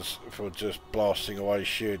cannons for just blasting away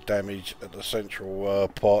sheer damage at the central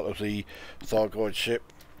part of the Thargoid ship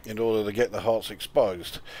in order to get the hearts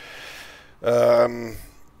exposed.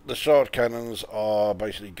 The shard cannons are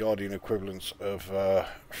basically Guardian equivalents of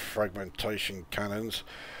fragmentation cannons,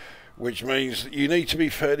 which means that you need to be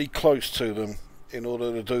fairly close to them in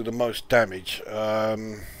order to do the most damage.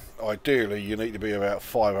 Ideally, you need to be about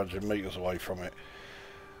 500 meters away from it.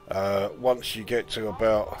 Once you get to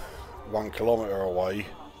about 1 kilometer away,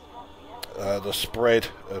 the spread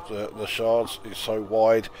of the shards is so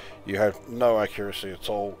wide you have no accuracy at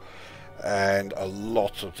all, and a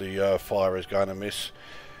lot of the fire is going to miss.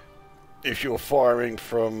 If you're firing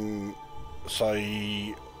from,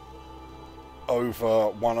 say, over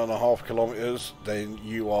 1.5 kilometers, then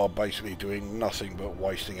you are basically doing nothing but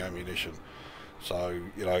wasting ammunition. So,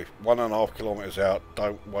 you know, 1.5 kilometers out,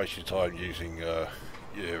 don't waste your time using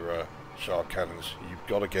your shard cannons. You've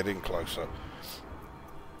got to get in closer.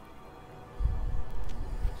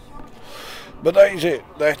 But that is it.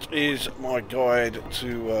 That is my guide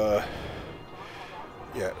to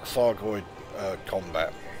Thargoid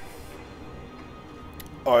combat.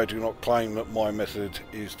 I do not claim that my method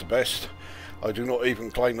is the best. I do not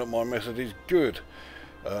even claim that my method is good.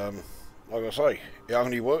 Like I say, it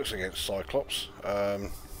only works against Cyclops. I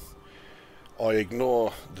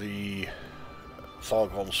ignore the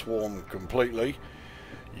Thargon swarm completely.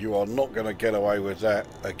 You are not going to get away with that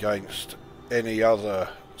against any other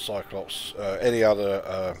Cyclops, any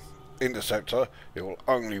other interceptor. It will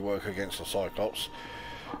only work against the Cyclops.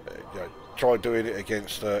 You know, try doing it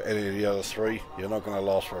against any of the other three. You're not going to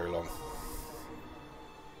last very long.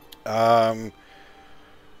 And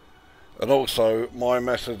also, my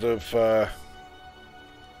method of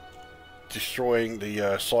destroying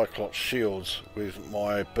the Cyclops shields with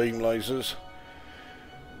my beam lasers,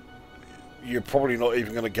 you're probably not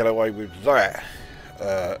even going to get away with that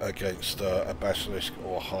against a Basilisk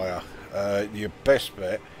or higher. Your best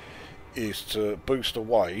bet is to boost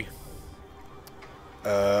away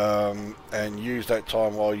and use that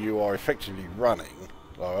time while you are effectively running,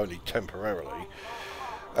 though only temporarily,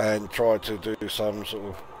 and try to do some sort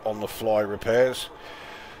of on-the-fly repairs.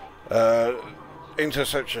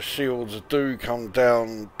 Interceptor shields do come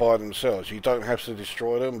down by themselves. You don't have to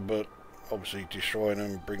destroy them, but obviously destroying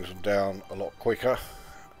them brings them down a lot quicker.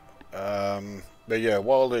 But yeah,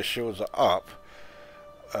 while their shields are up,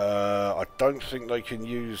 I don't think they can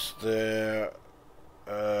use their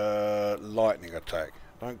lightning attack.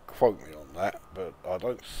 Don't quote me on that, but I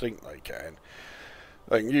don't think they can.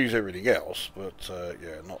 They can use everything else, but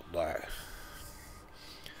yeah, not that.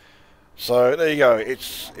 So there you go.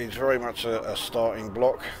 It's very much a starting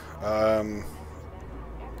block.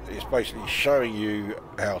 It's basically showing you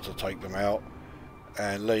how to take them out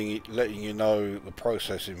and letting you know the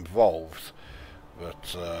process involved.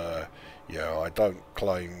 But yeah, I don't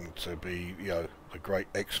claim to be, you know, a great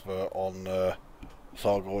expert on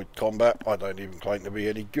Thargoid combat. I don't even claim to be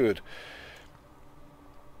any good.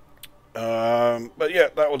 But yeah,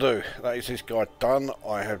 that will do. That is this guide done.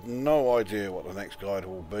 I have no idea what the next guide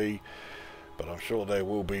will be, but I'm sure there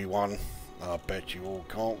will be one. I bet you all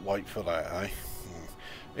can't wait for that, eh?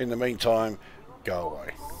 In the meantime, go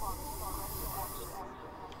away.